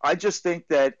 I just think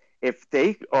that if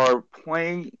they are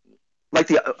playing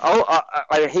like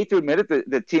I hate to admit it,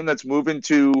 the team that's moving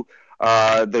to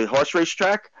the horse race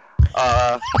track.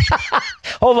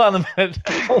 Hold on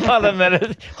a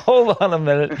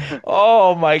minute.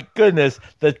 Oh my goodness.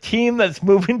 The team that's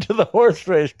moving to the horse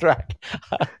race track.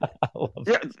 Oh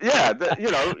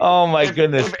my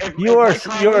goodness. You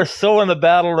are so in the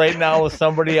battle right now with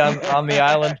somebody on the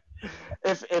island.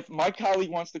 If my colleague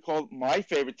wants to call my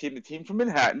favorite team the team from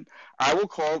Manhattan, I will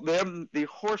call them the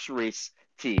horse race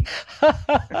team.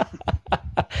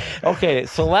 Okay,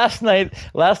 so last night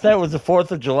was the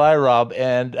 4th of July, Rob,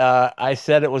 and I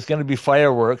said it was going to be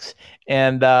fireworks,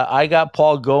 and I got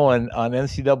Paul going on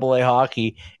NCAA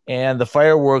hockey, and the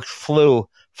fireworks flew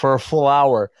for a full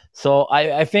hour. So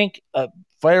I think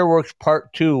fireworks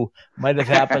part 2 might have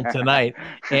happened tonight.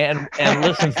 And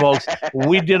listen, folks,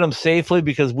 we did them safely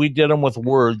because we did them with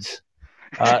words.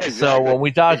 Exactly. So when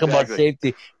we talk about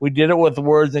safety, we did it with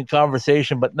words and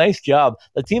conversation, but nice job.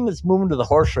 The team that's moving to the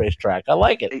horse race track. I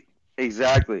like it.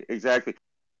 Exactly.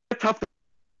 Tough.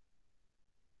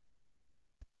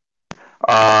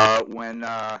 When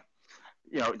night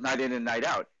in and night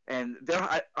out. And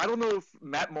I don't know if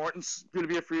Matt Martin's going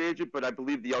to be a free agent, but I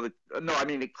believe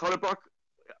Clutterbuck,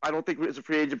 I don't think is a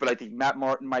free agent, but I think Matt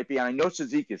Martin might be. And I know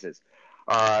Cizikas is.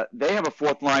 They have a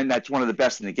fourth line that's one of the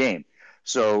best in the game.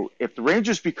 So if the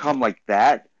Rangers become like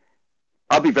that,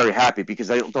 I'll be very happy because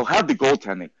they'll have the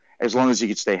goaltending as long as he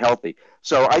can stay healthy.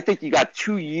 So I think you got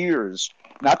 2 years,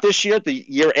 not this year, the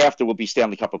year after will be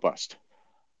Stanley Cup or bust.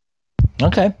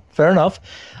 Okay, fair enough.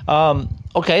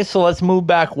 Okay, so let's move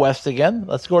back west again.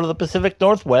 Let's go to the Pacific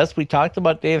Northwest. We talked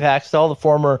about Dave Haxtell, the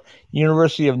former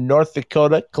University of North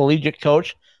Dakota collegiate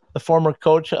coach. the former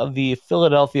coach of the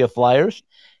Philadelphia Flyers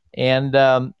and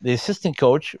the assistant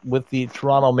coach with the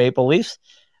Toronto Maple Leafs.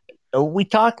 We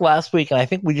talked last week, and I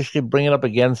think we just should bring it up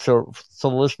again so the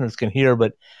listeners can hear.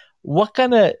 But what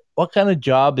kind of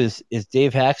job is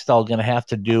Dave Hakstol going to have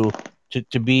to do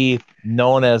to be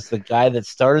known as the guy that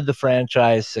started the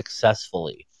franchise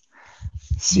successfully?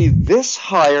 See, this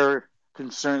hire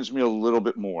concerns me a little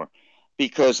bit more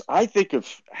because I think of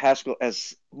Haskell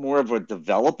as more of a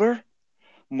developer,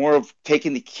 more of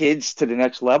taking the kids to the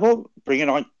next level, bringing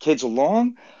on kids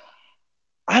along.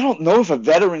 I don't know if a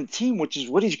veteran team, which is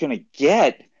what he's going to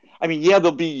get. I mean, yeah,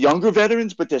 there'll be younger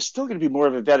veterans, but there's still going to be more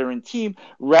of a veteran team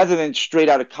rather than straight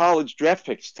out of college draft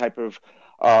picks type of,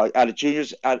 out of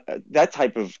juniors, that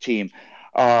type of team.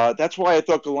 That's why I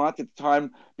thought Gallant at the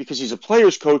time, because he's a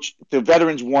player's coach, the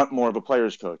veterans want more of a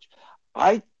player's coach.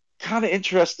 I kind of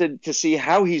interested to see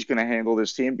how he's going to handle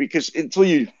this team because until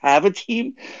you have a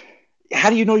team, how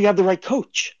do you know you have the right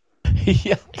coach?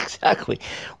 Yeah, exactly.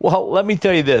 Well, let me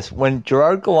tell you this. When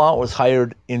Gerard Gallant was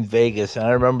hired in Vegas, and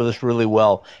I remember this really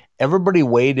well, everybody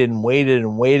waited and waited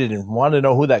and waited and wanted to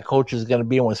know who that coach was going to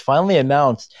be. And was finally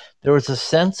announced, there was a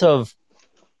sense of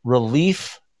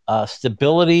relief,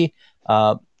 stability.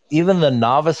 Even the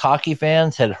novice hockey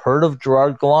fans had heard of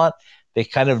Gerard Gallant. They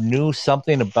kind of knew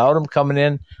something about him coming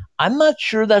in. I'm not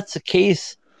sure that's the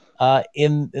case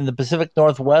in the Pacific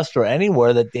Northwest or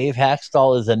anywhere that Dave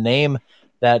Hakstol is a name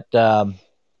that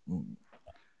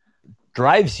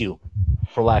drives you,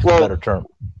 for lack of a better term.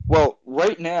 Well,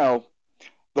 right now,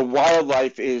 the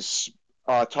wildlife is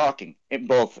talking in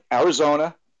both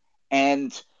Arizona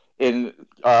and in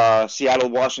Seattle,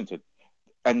 Washington.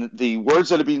 And the words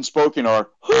that are being spoken are,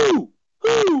 who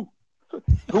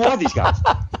are these guys?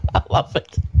 I love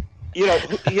it. You know,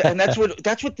 and that's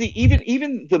what the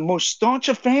even the most staunch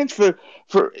of fans that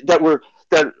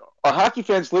are hockey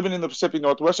fans living in the Pacific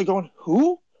Northwest are going,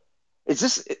 who is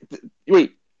this?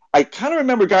 Wait, I kind of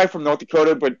remember a guy from North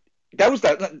Dakota, but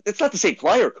it's not the same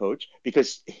Flyer coach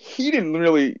because he didn't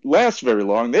really last very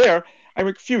long there. I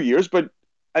mean, a few years, but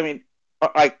I mean,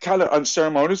 I kind of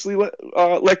unceremoniously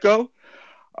let go.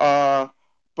 But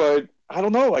I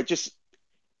don't know.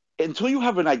 Until you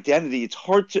have an identity, it's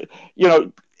hard to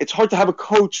have a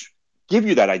coach give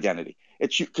you that identity.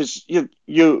 It's because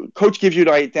your coach gives you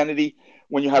the identity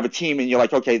when you have a team and you're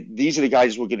like, okay, these are the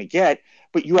guys we're going to get,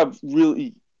 but you have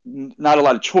really not a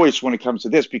lot of choice when it comes to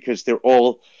this because they're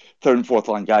all third and fourth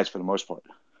line guys for the most part.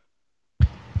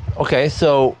 Okay,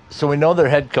 so we know their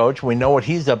head coach. We know what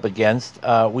he's up against.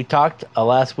 We talked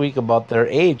last week about their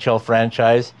AHL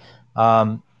franchise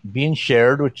being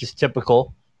shared, which is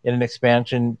typical in an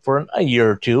expansion for a year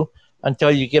or two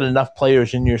until you get enough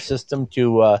players in your system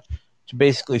to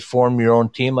basically form your own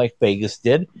team like Vegas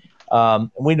did.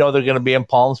 We know they're going to be in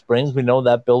Palm Springs. We know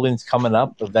that building's coming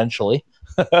up eventually,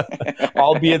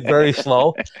 albeit very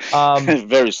slow.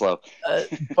 Very slow.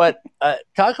 But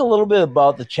talk a little bit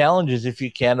about the challenges, if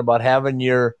you can, about having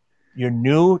your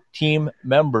new team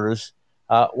members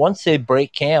once they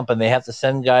break camp and they have to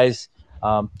send guys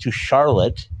to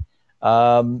Charlotte.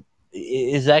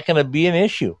 Is that going to be an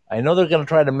issue? I know they're going to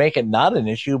try to make it not an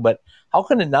issue, but how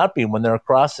can it not be when they're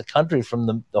across the country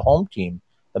from the home team,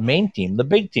 the main team, the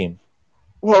big team?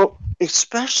 Well,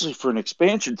 especially for an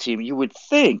expansion team, you would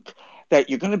think that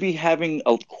you're going to be having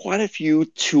quite a few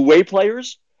two-way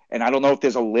players, and I don't know if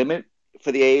there's a limit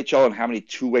for the AHL and how many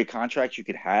two-way contracts you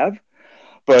could have,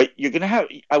 but you're going to have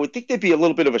 – I would think there'd be a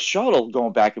little bit of a shuttle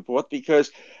going back and forth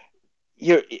because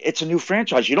it's a new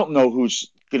franchise. You don't know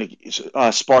who's going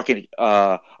to spark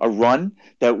a run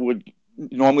that would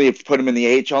normally have put him in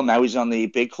the AHL. Now he's on the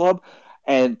big club.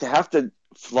 And to have to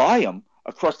fly him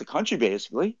across the country,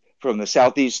 basically, from the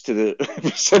Southeast to the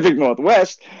Pacific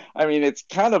Northwest, I mean, it's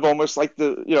kind of almost like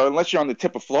unless you're on the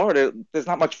tip of Florida, there's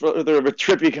not much further of a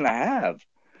trip you're going to have.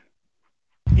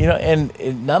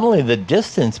 And not only the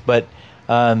distance, but,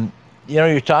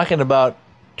 you're talking about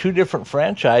two different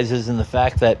franchises and the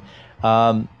fact that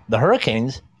the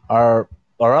Hurricanes are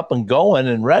up and going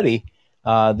and ready.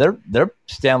 They're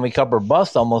Stanley Cup or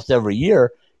bust almost every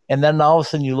year. And then all of a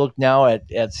sudden you look now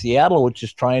at Seattle, which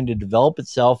is trying to develop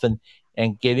itself and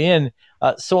get in.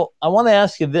 So I want to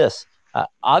ask you this.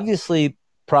 Obviously,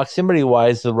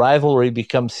 proximity-wise, the rivalry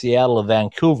becomes Seattle and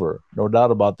Vancouver, no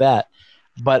doubt about that.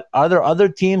 But are there other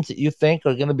teams that you think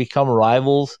are going to become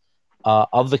rivals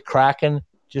of the Kraken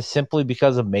just simply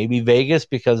because of maybe Vegas,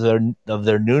 because of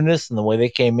their newness and the way they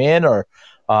came in, or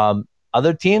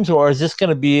other teams, or is this going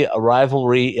to be a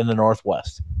rivalry in the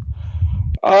Northwest?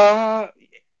 Well,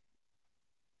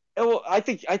 I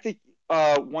think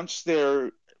once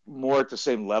they're more at the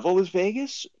same level as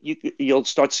Vegas, you'll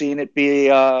start seeing it be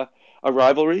a a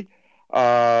rivalry.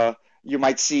 You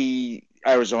might see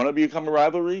Arizona become a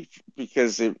rivalry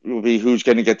because it will be who's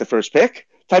going to get the first pick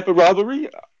type of rivalry.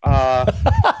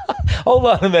 Hold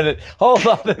on a minute.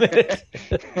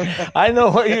 I know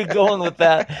where you're going with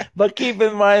that, but keep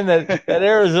in mind that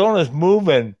Arizona's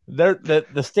moving.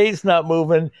 The state's not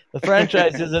moving. The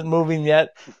franchise isn't moving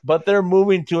yet, but they're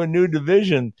moving to a new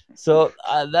division. So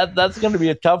that's going to be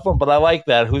a tough one, but I like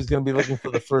that. Who's going to be looking for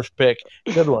the first pick?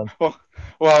 Good one.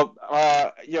 Well,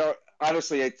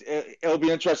 honestly, it'll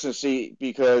be interesting to see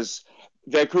because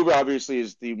Vancouver obviously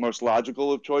is the most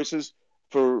logical of choices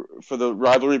for the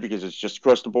rivalry because it's just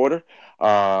across the border.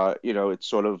 It's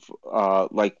sort of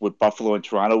like what Buffalo and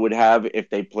Toronto would have if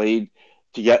they played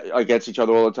to get against each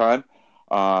other all the time.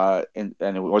 And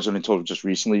it wasn't until just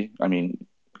recently. I mean,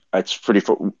 it's pretty.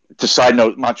 To side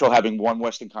note, Montreal having one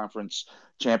Western Conference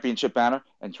championship banner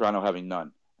and Toronto having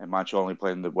none. And Montreal only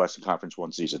played in the Western Conference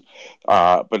one season.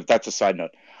 But that's a side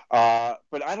note.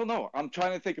 But I don't know. I'm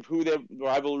trying to think of who their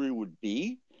rivalry would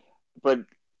be. But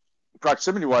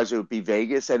proximity-wise, it would be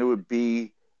Vegas and it would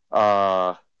be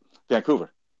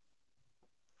Vancouver.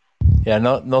 Yeah,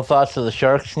 no thoughts of the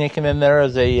Sharks sneaking in there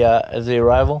as a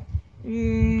rival?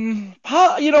 You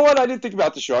know what? I didn't think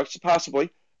about the Sharks.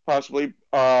 Possibly.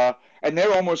 And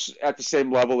they're almost at the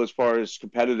same level as far as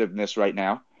competitiveness right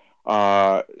now.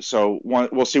 So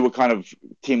we'll see what kind of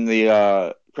team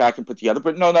the Kraken put together.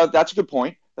 But no, that's a good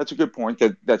point. That's a good point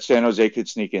that San Jose could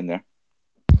sneak in there.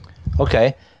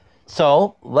 Okay,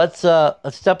 so let's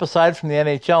step aside from the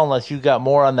NHL unless you got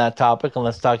more on that topic, and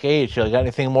let's talk AHL. You got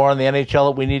anything more on the NHL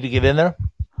that we need to get in there?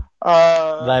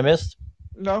 That I missed?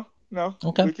 No.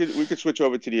 Okay, we could switch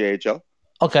over to the AHL.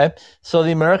 Okay, so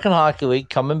the American Hockey League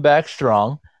coming back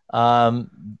strong.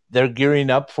 They're gearing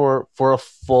up for a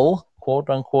full quote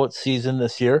unquote season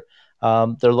this year.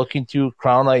 They're looking to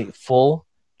crown a full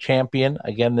champion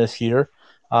again this year.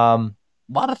 A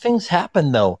lot of things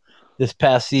happened though this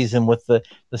past season with the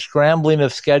scrambling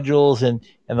of schedules and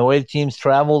the way the teams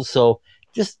traveled. So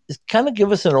just kind of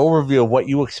give us an overview of what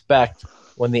you expect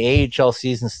when the AHL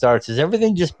season starts. Is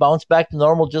everything just bounce back to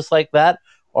normal just like that?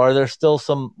 Or are there still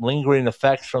some lingering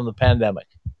effects from the pandemic?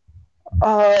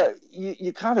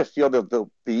 You kind of feel that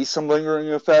there'll be some lingering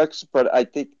effects, but I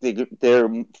think their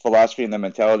philosophy and their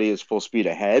mentality is full speed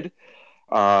ahead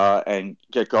and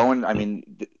get going. I mean,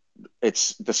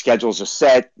 the schedules are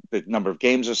set, the number of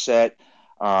games are set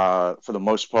for the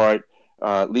most part,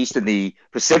 at least in the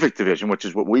Pacific Division, which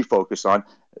is what we focus on.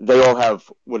 They all have,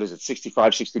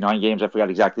 65, 69 games. I forgot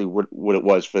exactly what it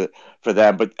was for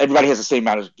them, but everybody has the same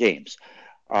amount of games.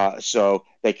 So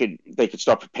they could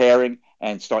start preparing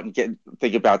and start and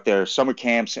think about their summer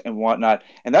camps and whatnot.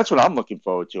 And that's what I'm looking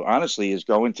forward to, honestly, is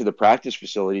going to the practice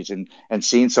facilities and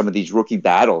seeing some of these rookie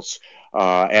battles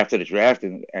after the draft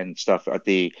and stuff at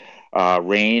the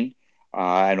Reign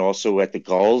and also at the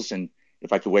Gulls. And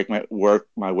if I could work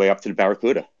my way up to the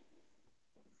Barracuda.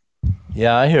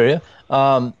 Yeah, I hear you.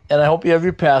 And I hope you have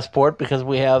your passport because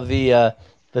we have the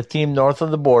team north of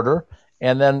the border.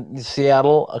 And then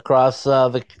Seattle across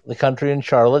the country in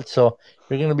Charlotte. So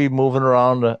you're going to be moving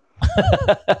around. Well,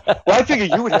 I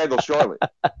figured you would handle Charlotte.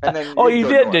 And then you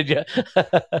did, north. Did you?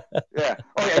 Yeah.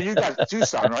 Oh, yeah, you got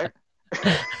Tucson, right?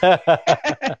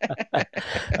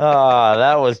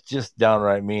 That was just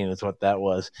downright mean is what that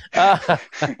was.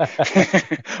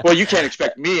 Well, you can't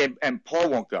expect me and Paul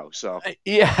won't go, so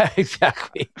yeah,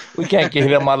 exactly. We can't get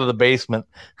him out of the basement.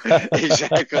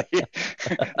 Exactly.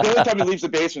 The only time he leaves the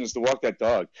basement is to walk that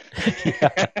dog.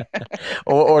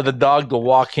 or the dog to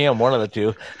walk him, one of the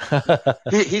two.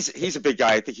 He's a big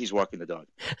guy. I think he's walking the dog.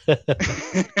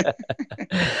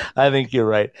 I think you're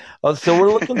right. So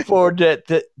we're looking forward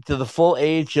to the full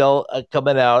AHL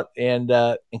coming out and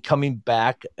coming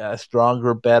back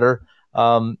stronger, better.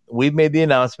 We've made the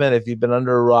announcement, if you've been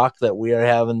under a rock, that we are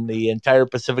having the entire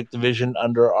Pacific Division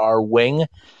under our wing,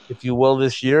 if you will,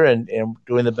 this year, and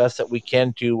doing the best that we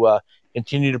can to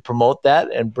continue to promote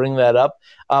that and bring that up.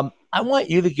 I want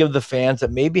you to give the fans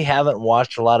that maybe haven't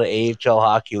watched a lot of AHL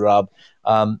hockey, Rob,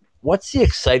 what's the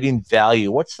exciting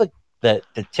value? What's the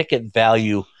ticket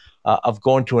value of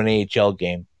going to an AHL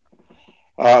game?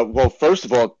 Well, first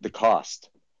of all, the cost,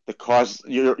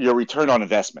 your return on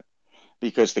investment,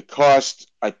 because the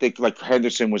cost, I think, like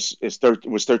Henderson was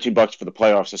 $13 for the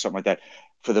playoffs or something like that.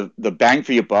 For the bang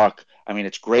for your buck, I mean,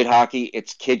 it's great hockey.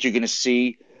 It's kids you're going to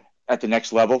see at the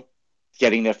next level,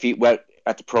 getting their feet wet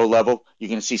at the pro level. You're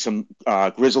going to see some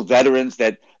grizzled veterans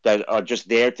that are just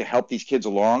there to help these kids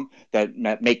along, that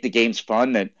make the games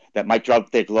fun, that might drop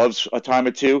their gloves a time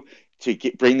or two to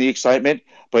bring the excitement.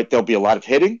 But there'll be a lot of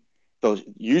hitting.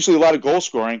 Usually a lot of goal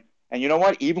scoring. And you know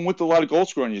what? Even with a lot of goal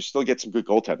scoring, you still get some good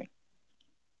goaltending.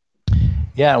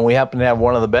 Yeah, and we happen to have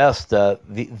one of the best,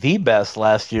 the best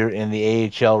last year in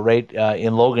the AHL, right,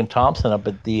 in Logan Thompson up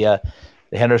at the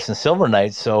Henderson Silver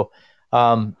Knights. So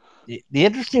the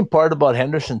interesting part about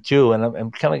Henderson too, and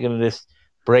I'm kind of going to just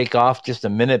break off just a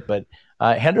minute, but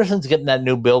Henderson's getting that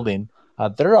new building.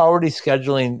 They're already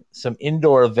scheduling some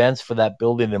indoor events for that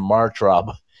building in March,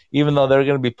 Rob. Even though they're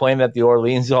going to be playing at the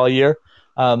Orleans all year,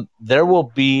 there will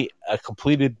be a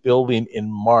completed building in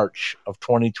March of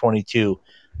 2022.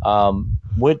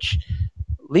 Which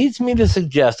leads me to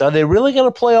suggest: are they really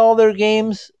going to play all their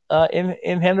games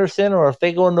in Henderson, or if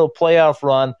they go into a playoff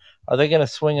run, are they going to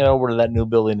swing it over to that new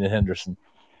building in Henderson?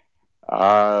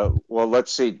 Well,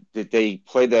 let's see. Did they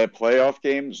play their playoff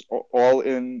games all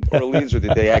in Orleans, or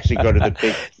did they actually go to the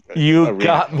big? You arena?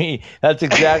 got me. That's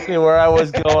exactly where I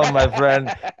was going, my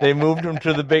friend. They moved them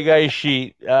to the big ice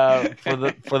sheet for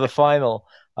the final.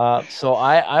 So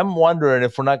I'm wondering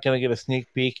if we're not going to get a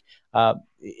sneak peek.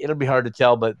 It'll be hard to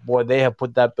tell, but boy, they have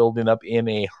put that building up in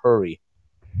a hurry.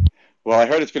 Well, I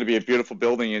heard it's going to be a beautiful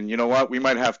building, and you know what? We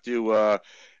might have to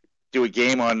do a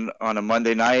game on a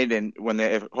Monday night, and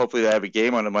hopefully they have a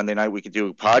game on a Monday night, we could do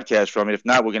a podcast from it. If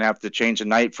not, we're going to have to change the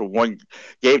night for one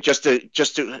game just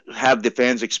to have the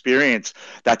fans experience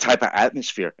that type of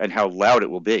atmosphere and how loud it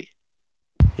will be.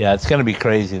 Yeah, it's going to be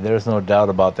crazy. There's no doubt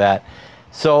about that.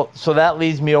 So that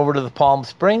leads me over to the Palm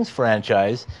Springs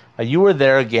franchise. You were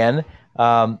there again.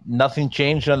 Nothing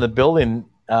changed on the building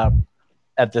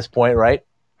at this point, right?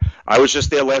 I was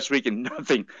just there last week, and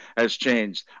nothing has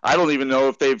changed. I don't even know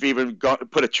if they've even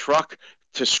put a truck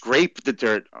to scrape the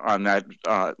dirt on that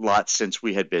lot since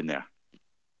we had been there.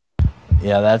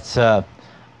 Yeah, that's a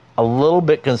little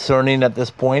bit concerning at this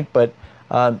point, but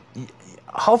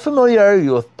how familiar are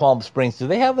you with Palm Springs? Do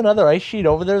they have another ice sheet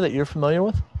over there that you're familiar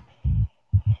with?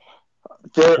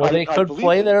 They could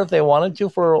play there if they wanted to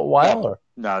for a while?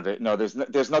 No,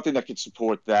 there's nothing that could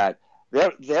support that.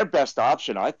 Their best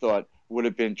option, I thought, would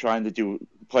have been trying to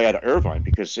play out of Irvine,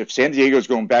 because if San Diego's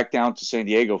going back down to San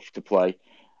Diego to play,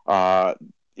 that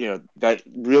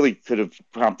really could have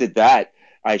prompted that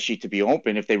ice sheet to be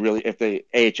open if the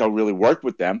AHL really worked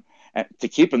with them to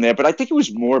keep them there. But I think it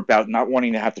was more about not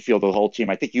wanting to have to field the whole team.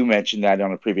 I think you mentioned that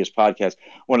on a previous podcast.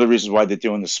 One of the reasons why they're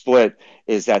doing the split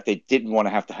is that they didn't want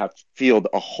to have to field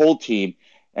a whole team,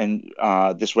 and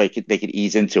this way they could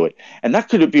ease into it. And that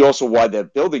could be also why the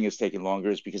building is taking longer,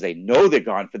 is because they know they're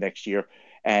gone for next year,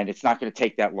 and it's not going to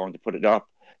take that long to put it up.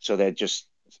 So they're just,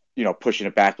 pushing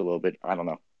it back a little bit. I don't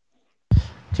know.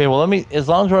 Okay, well, as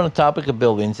long as we're on the topic of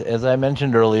buildings, as I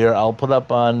mentioned earlier, I'll put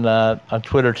up on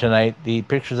Twitter tonight the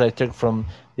pictures I took from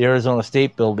the Arizona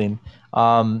State building.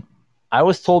 I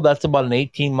was told that's about an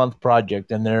 18-month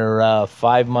project, and they're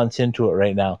 5 months into it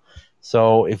right now.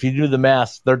 So if you do the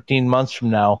math, 13 months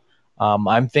from now,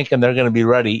 I'm thinking they're going to be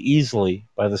ready easily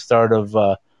by the start of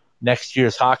next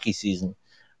year's hockey season,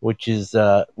 which is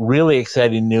really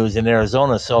exciting news in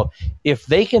Arizona. So if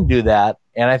they can do that,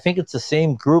 and I think it's the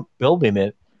same group building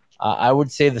it, I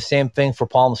would say the same thing for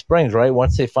Palm Springs, right?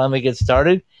 Once they finally get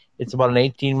started, it's about an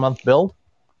 18-month build.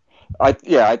 I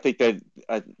think that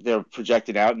they're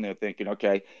projecting out, and they're thinking,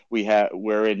 okay,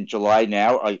 we're in July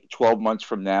now, 12 months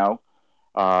from now,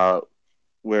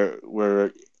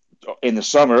 we're in the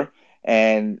summer,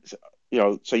 and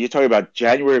so you're talking about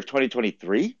January of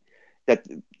 2023.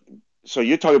 So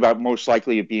you're talking about most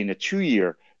likely it being a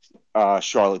 2-year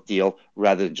Charlotte deal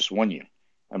rather than just 1 year.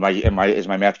 Is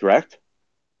my math correct?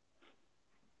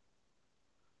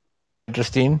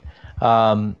 Interesting.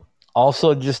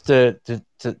 Also, just to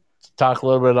talk a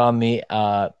little bit on the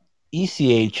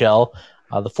ECHL,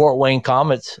 the Fort Wayne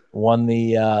Comets won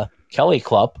the Kelly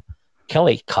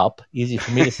Cup, easy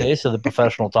for me to say, so the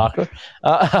professional talker,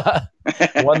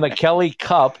 won the Kelly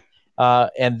Cup,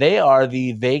 and they are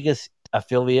the Vegas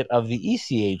affiliate of the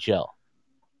ECHL.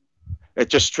 It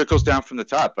just trickles down from the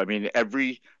top. I mean,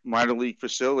 every minor league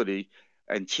facility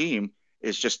and team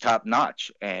is just top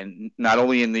notch, and not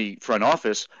only in the front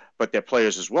office, but their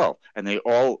players as well. And they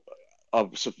all are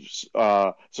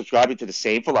subscribing to the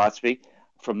same philosophy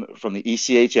from the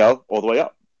ECHL all the way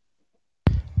up.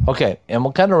 Okay, and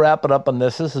we'll kind of wrap it up on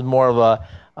this. This is more of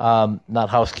a not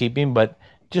housekeeping, but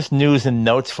just news and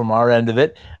notes from our end of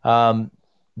it.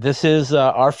 This is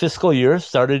our fiscal year,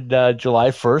 started July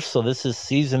 1st, so this is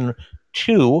season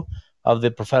 2 of the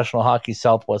Professional Hockey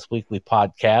Southwest Weekly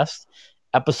podcast,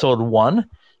 episode 1.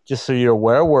 Just so you're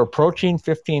aware, we're approaching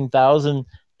 15,000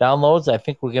 downloads. I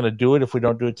think we're going to do it. If we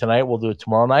don't do it tonight, we'll do it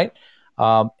tomorrow night.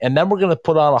 And then we're going to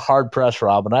put on a hard press,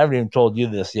 Rob, and I haven't even told you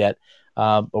this yet,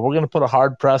 but we're going to put a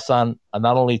hard press on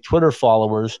not only Twitter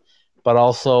followers, but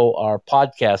also our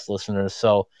podcast listeners.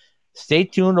 So stay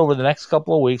tuned over the next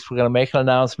couple of weeks. We're going to make an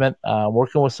announcement,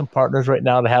 working with some partners right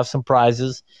now to have some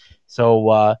prizes.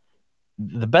 So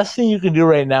the best thing you can do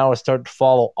right now is start to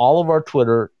follow all of our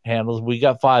Twitter handles. We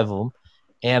got 5 of them,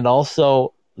 and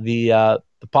also the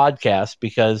podcast,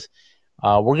 because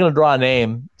we're going to draw a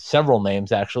name, several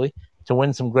names actually, to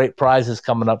win some great prizes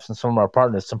coming up from some of our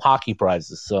partners, some hockey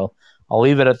prizes. So I'll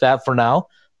leave it at that for now.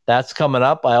 That's coming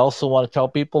up. I also want to tell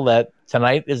people that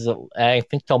tonight is, I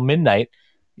think till midnight,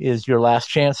 is your last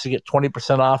chance to get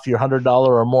 20% off your $100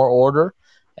 or more order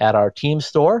at our team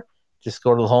store. Just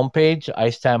go to the homepage,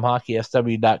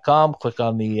 icetimehockeysw.com, click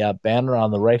on the banner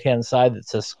on the right-hand side that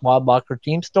says Squad Locker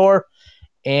Team Store,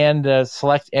 and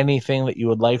select anything that you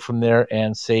would like from there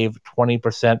and save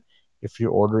 20% if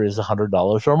your order is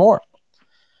 $100 or more.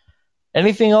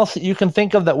 Anything else that you can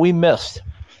think of that we missed?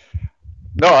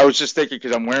 No, I was just thinking,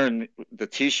 because I'm wearing the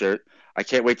T-shirt. I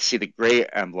can't wait to see the gray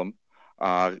emblem,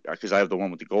 because I have the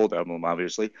one with the gold emblem,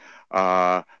 obviously.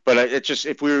 But it's just,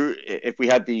 if we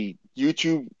had the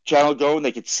YouTube channel going,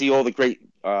 they could see all the great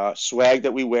swag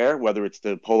that we wear, whether it's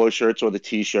the polo shirts or the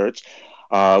T-shirts.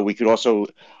 We could also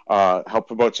help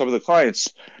promote some of the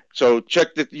clients. So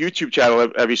check the YouTube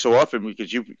channel every so often,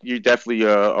 because you definitely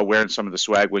are wearing some of the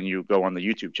swag when you go on the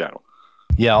YouTube channel.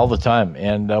 Yeah, all the time,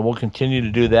 and we'll continue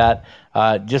to do that.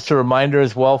 Just a reminder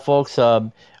as well, folks,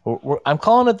 I'm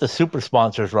calling it the super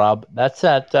sponsors, Rob. That's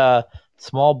that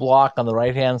small block on the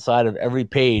right-hand side of every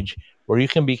page where you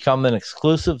can become an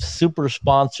exclusive super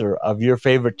sponsor of your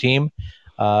favorite team.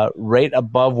 Right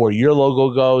above where your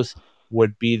logo goes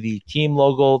would be the team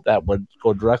logo that would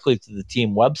go directly to the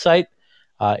team website.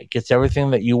 It gets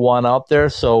everything that you want out there.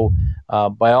 So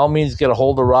by all means, get a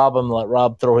hold of Rob and let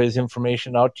Rob throw his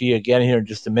information out to you again here in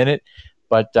just a minute.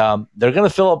 But they're going to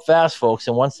fill up fast, folks.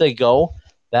 And once they go,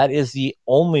 that is the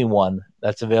only one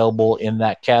that's available in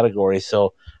that category.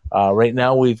 So right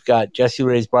now we've got Jesse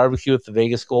Ray's Barbecue at the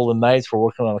Vegas Golden Knights. We're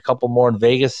working on a couple more in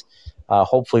Vegas,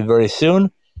 hopefully very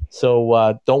soon.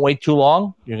 So don't wait too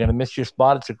long. You're going to miss your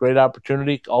spot. It's a great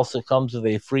opportunity. It also comes with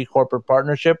a free corporate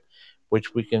partnership,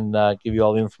 which we can give you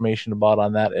all the information about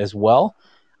on that as well.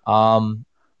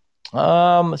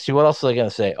 Let's see, what else was I going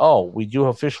to say? Oh, we do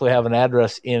officially have an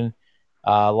address in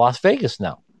Las Vegas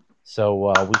now.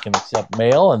 So we can accept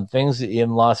mail and things in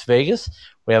Las Vegas.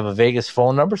 We have a Vegas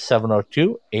phone number,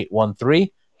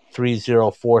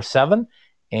 702-813-3047.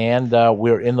 And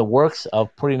we're in the works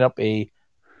of putting up a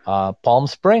Palm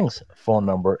Springs phone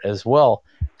number as well,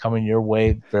 coming your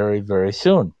way very, very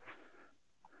soon.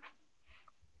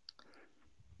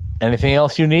 Anything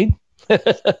else you need?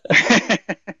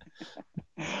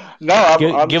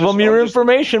 No, give them your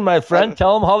information, my friend.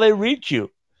 Tell them how they reach you.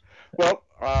 Well,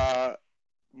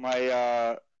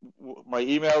 my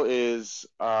email is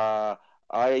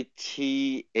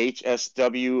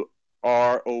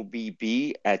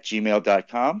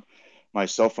ithswrobb@gmail.com. My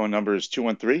cell phone number is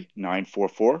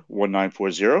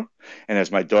 213-944-1940. And as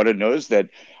my daughter knows, that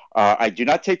I do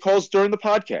not take calls during the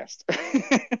podcast.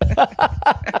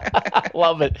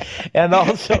 Love it. And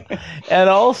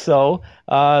also,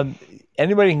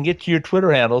 anybody can get to your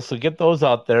Twitter handle, so get those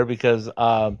out there, because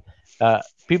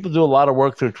people do a lot of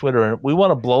work through Twitter, and we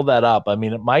want to blow that up. I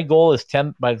mean, my goal is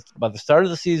 10 by the start of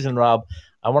the season, Rob.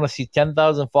 I want to see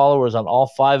 10,000 followers on all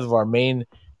 5 of our main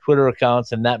Twitter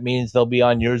accounts, and that means they'll be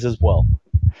on yours as well.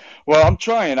 Well, I'm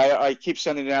trying. I keep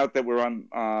sending it out that we're on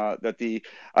that the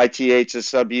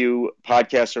ITHSW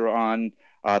podcasts are on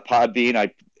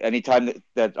Podbean. Anytime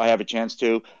that I have a chance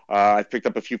to, I've picked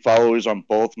up a few followers on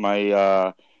both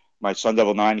my my Sun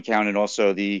Devil 9 account and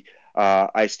also the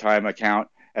Ice Time account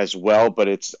as well. But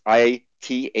it's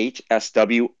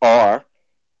ITHSWR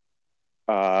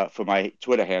for my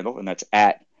Twitter handle, and that's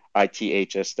at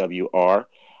ITHSWR,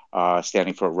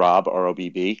 standing for Rob,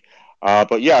 R-O-B-B.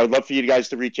 But yeah, I'd love for you guys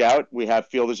to reach out. We have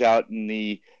fielders out in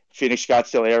the Phoenix,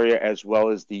 Scottsdale area, as well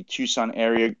as the Tucson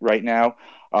area right now.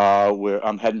 Where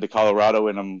I'm heading to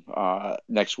Colorado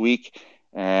next week,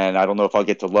 and I don't know if I'll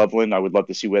get to Loveland. I would love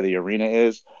to see where the arena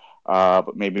is,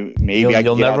 but maybe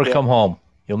you'll never come home.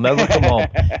 You'll never come home.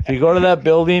 If you go to that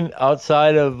building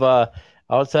outside of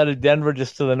Denver,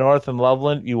 just to the north in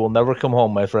Loveland, you will never come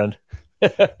home, my friend.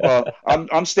 Well,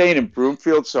 I'm staying in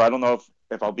Broomfield, so I don't know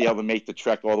if I'll be able to make the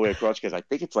trek all the way across, because I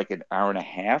think it's like an hour and a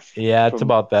half. Yeah, it's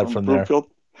about that from Broomfield.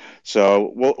 There.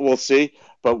 So we'll see.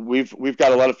 But we've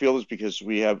got a lot of fielders, because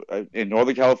we have in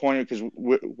Northern California, because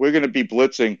we're going to be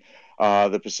blitzing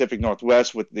the Pacific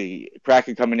Northwest with the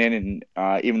Kraken coming in, and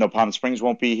even though Palm Springs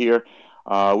won't be here,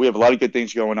 We have a lot of good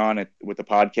things going on with the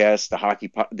podcast.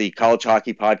 The college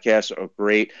hockey podcasts are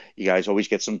great. You guys always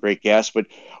get some great guests, but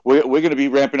we're going to be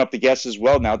ramping up the guests as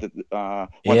well now that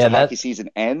once the hockey season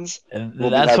ends.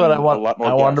 That's what I want.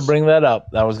 I wanted to bring that up.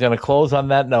 I was going to close on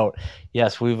that note.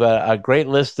 Yes, we've a great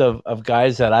list of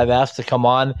guys that I've asked to come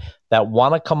on that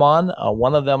want to come on.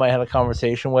 One of them I had a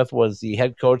conversation with was the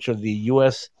head coach of the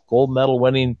U.S. gold medal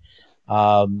winning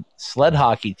sled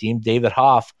hockey team, David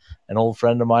Hoff, an old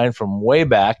friend of mine from way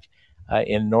back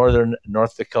in northern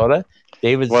North Dakota.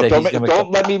 David said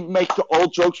don't let me make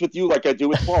old jokes with you like I do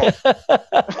with Paul.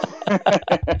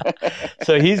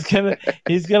 So he's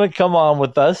gonna come on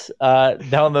with us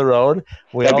down the road.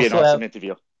 That'd be an awesome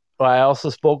interview. I also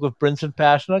spoke with Brinson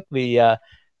Pasichnuk, the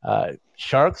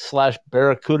Sharks /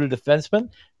 Barracuda defenseman.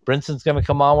 Brinson's going to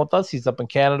come on with us. He's up in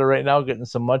Canada right now getting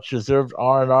some much-deserved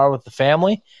R&R with the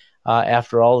family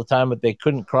after all the time that they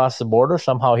couldn't cross the border.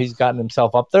 Somehow he's gotten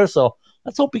himself up there, so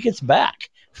let's hope he gets back.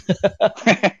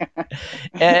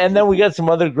 And then we got some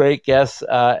other great guests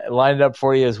lined up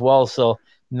for you as well. So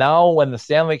now when the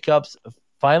Stanley Cup's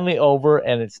finally over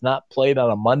and it's not played on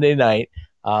a Monday night,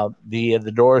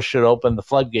 the doors should open, the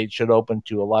floodgates should open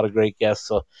to a lot of great guests.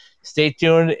 So stay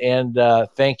tuned, and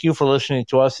thank you for listening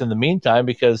to us in the meantime,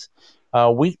 because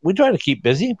we try to keep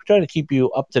busy. We try to keep you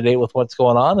up to date with what's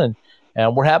going on,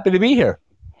 and we're happy to be here.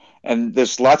 And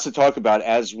there's lots to talk about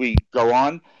as we go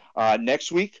on.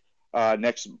 Next week,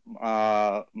 next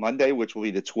Monday, which will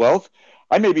be the 12th,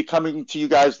 I may be coming to you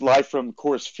guys live from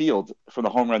Coors Field from the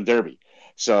Home Run Derby.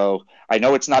 So I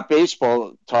know it's not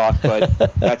baseball talk, but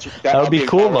that would be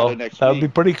cool, though. That would be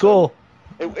pretty cool.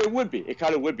 It would be. It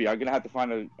kind of would be. I'm going to have to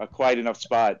find a quiet enough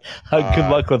spot.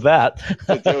 Good luck with that.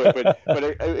 To do it. But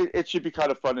it should be kind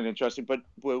of fun and interesting. But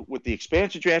with the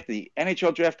expansion draft, the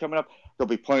NHL draft coming up, there'll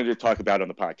be plenty to talk about on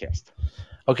the podcast.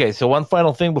 Okay, so one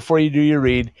final thing before you do your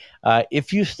read.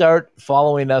 If you start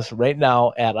following us right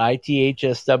now at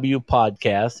ITHSW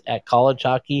Podcast, at College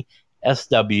Hockey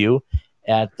SW,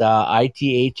 at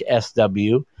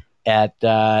ITHSW, at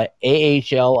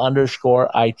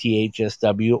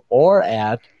AHL_ITHSW, or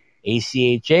at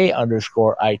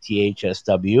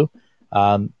ACHA_ITHSW.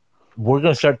 We're going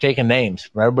to start taking names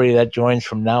from everybody that joins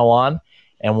from now on.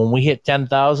 And when we hit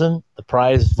 10,000, the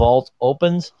prize vault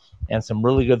opens, and some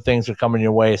really good things are coming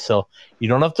your way. So you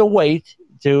don't have to wait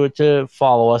to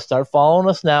follow us. Start following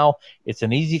us now. It's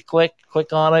an easy click.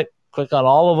 Click on it. Click on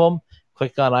all of them.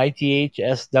 Click on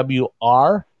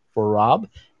ITHSWR for Rob,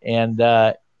 and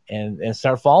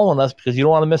start following us, because you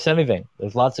don't want to miss anything.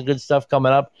 There's lots of good stuff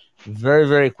coming up very,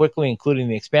 very quickly, including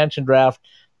the expansion draft,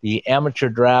 the amateur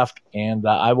draft, and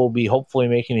I will be hopefully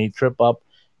making a trip up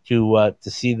to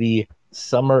see the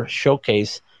summer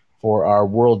showcase for our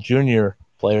World Junior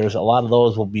players. A lot of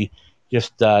those will be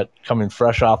just coming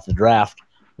fresh off the draft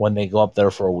when they go up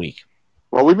there for a week.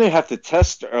 Well, we may have to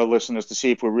test our listeners to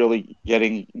see if we're really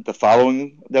getting the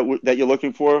following that you're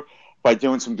looking for by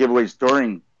doing some giveaways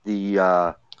during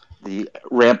the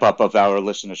ramp up of our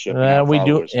listenership.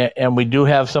 We do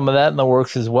have some of that in the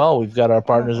works as well. We've got our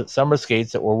partners at Summer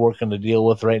Skates that we're working to deal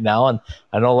with right now. And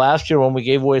I know last year when we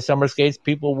gave away Summer Skates,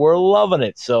 people were loving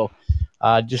it. So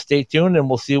just stay tuned, and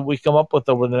we'll see what we come up with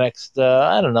over the next 2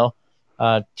 to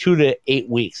 8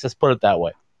 weeks. Let's put it that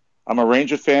way. I'm a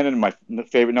Ranger fan, and my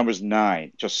favorite number is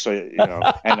 9. Just so you know.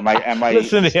 And my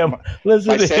listen to him. My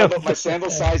sandal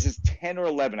size is 10 or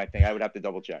 11. I think I would have to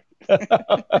double check.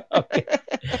 Okay.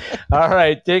 All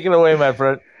right, take it away, my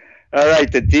friend. All right,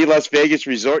 the D Las Vegas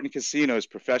Resort and Casinos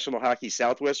Professional Hockey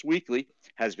Southwest Weekly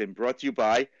has been brought to you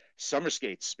by Summer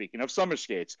Skates. Speaking of summer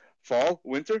skates, fall,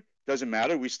 winter, doesn't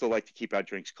matter. We still like to keep our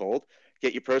drinks cold.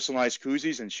 Get your personalized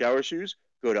koozies and shower shoes.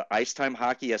 Go to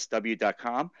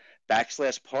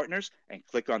IcetimeHockeySW.com/partners and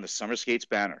click on the Summer Skates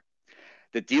banner.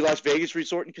 The D Las Vegas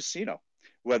Resort and Casino,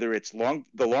 whether it's the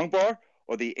Long Bar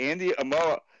or the Andy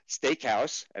Amo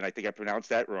Steakhouse, and I think I pronounced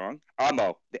that wrong,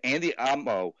 the Andy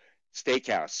Amo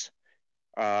Steakhouse,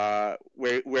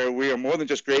 where we are more than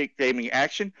just great gaming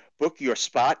action. Book your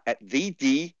spot at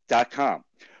thed.com.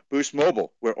 Boost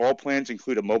Mobile, where all plans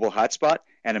include a mobile hotspot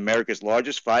and America's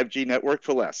largest 5G network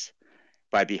for less.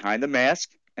 By Behind the Mask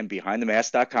and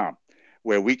BehindTheMask.com,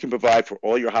 where we can provide for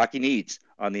all your hockey needs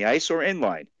on the ice or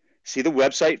inline. See the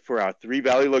website for our 3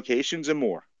 Valley locations and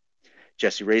more.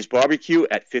 Jesse Ray's Barbecue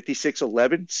at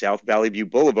 5611 South Valley View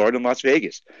Boulevard in Las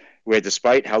Vegas, where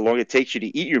despite how long it takes you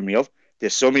to eat your meal,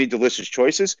 there's so many delicious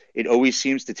choices, it always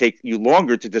seems to take you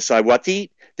longer to decide what to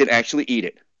eat than actually eat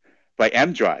it. By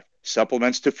M-Drive,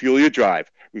 supplements to fuel your drive.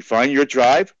 Refine your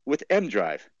drive with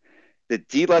M-Drive. the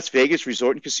D Las Vegas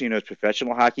Resort and Casinos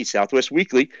Professional Hockey Southwest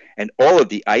Weekly, and all of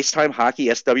the Ice Time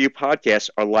Hockey SW podcasts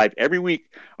are live every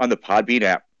week on the Podbean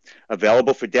app.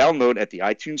 Available for download at the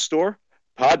iTunes Store,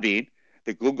 Podbean,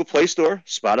 the Google Play Store,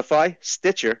 Spotify,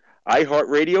 Stitcher,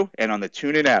 iHeartRadio, and on the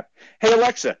TuneIn app. Hey,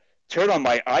 Alexa, turn on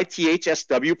my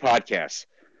ITHSW podcast.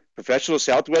 Professional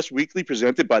Southwest Weekly,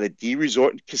 presented by the D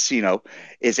Resort and Casino,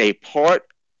 is a part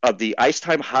of the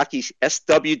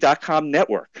IcetimeHockeySW.com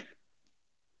network.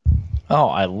 Oh,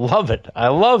 I love it. I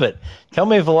love it. Tell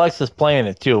me if Alexa's playing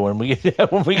it too when we get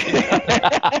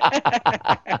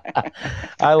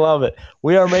I love it.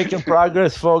 We are making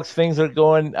progress, folks. Things are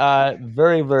going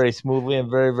very, very smoothly and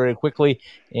very, very quickly.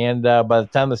 And by the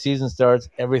time the season starts,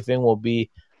 everything will be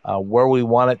where we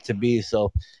want it to be.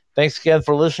 So thanks again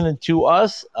for listening to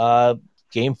us.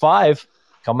 Game 5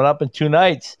 coming up in 2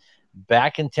 nights.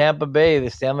 Back in Tampa Bay, the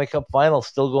Stanley Cup Final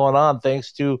still going on.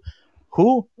 Thanks to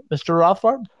who, Mr.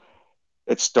 Rothbard?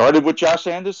 It started with Josh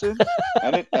Anderson,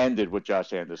 and it ended with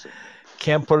Josh Anderson.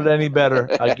 Can't put it any better.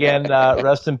 Again,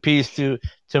 rest in peace to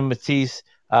Matisse.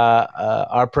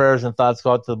 Our prayers and thoughts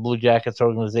go out to the Blue Jackets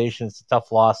organization. It's a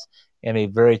tough loss and a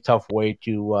very tough way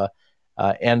to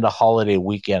end a holiday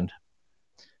weekend.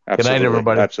 Absolutely. Good night,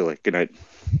 everybody. Absolutely. Good night.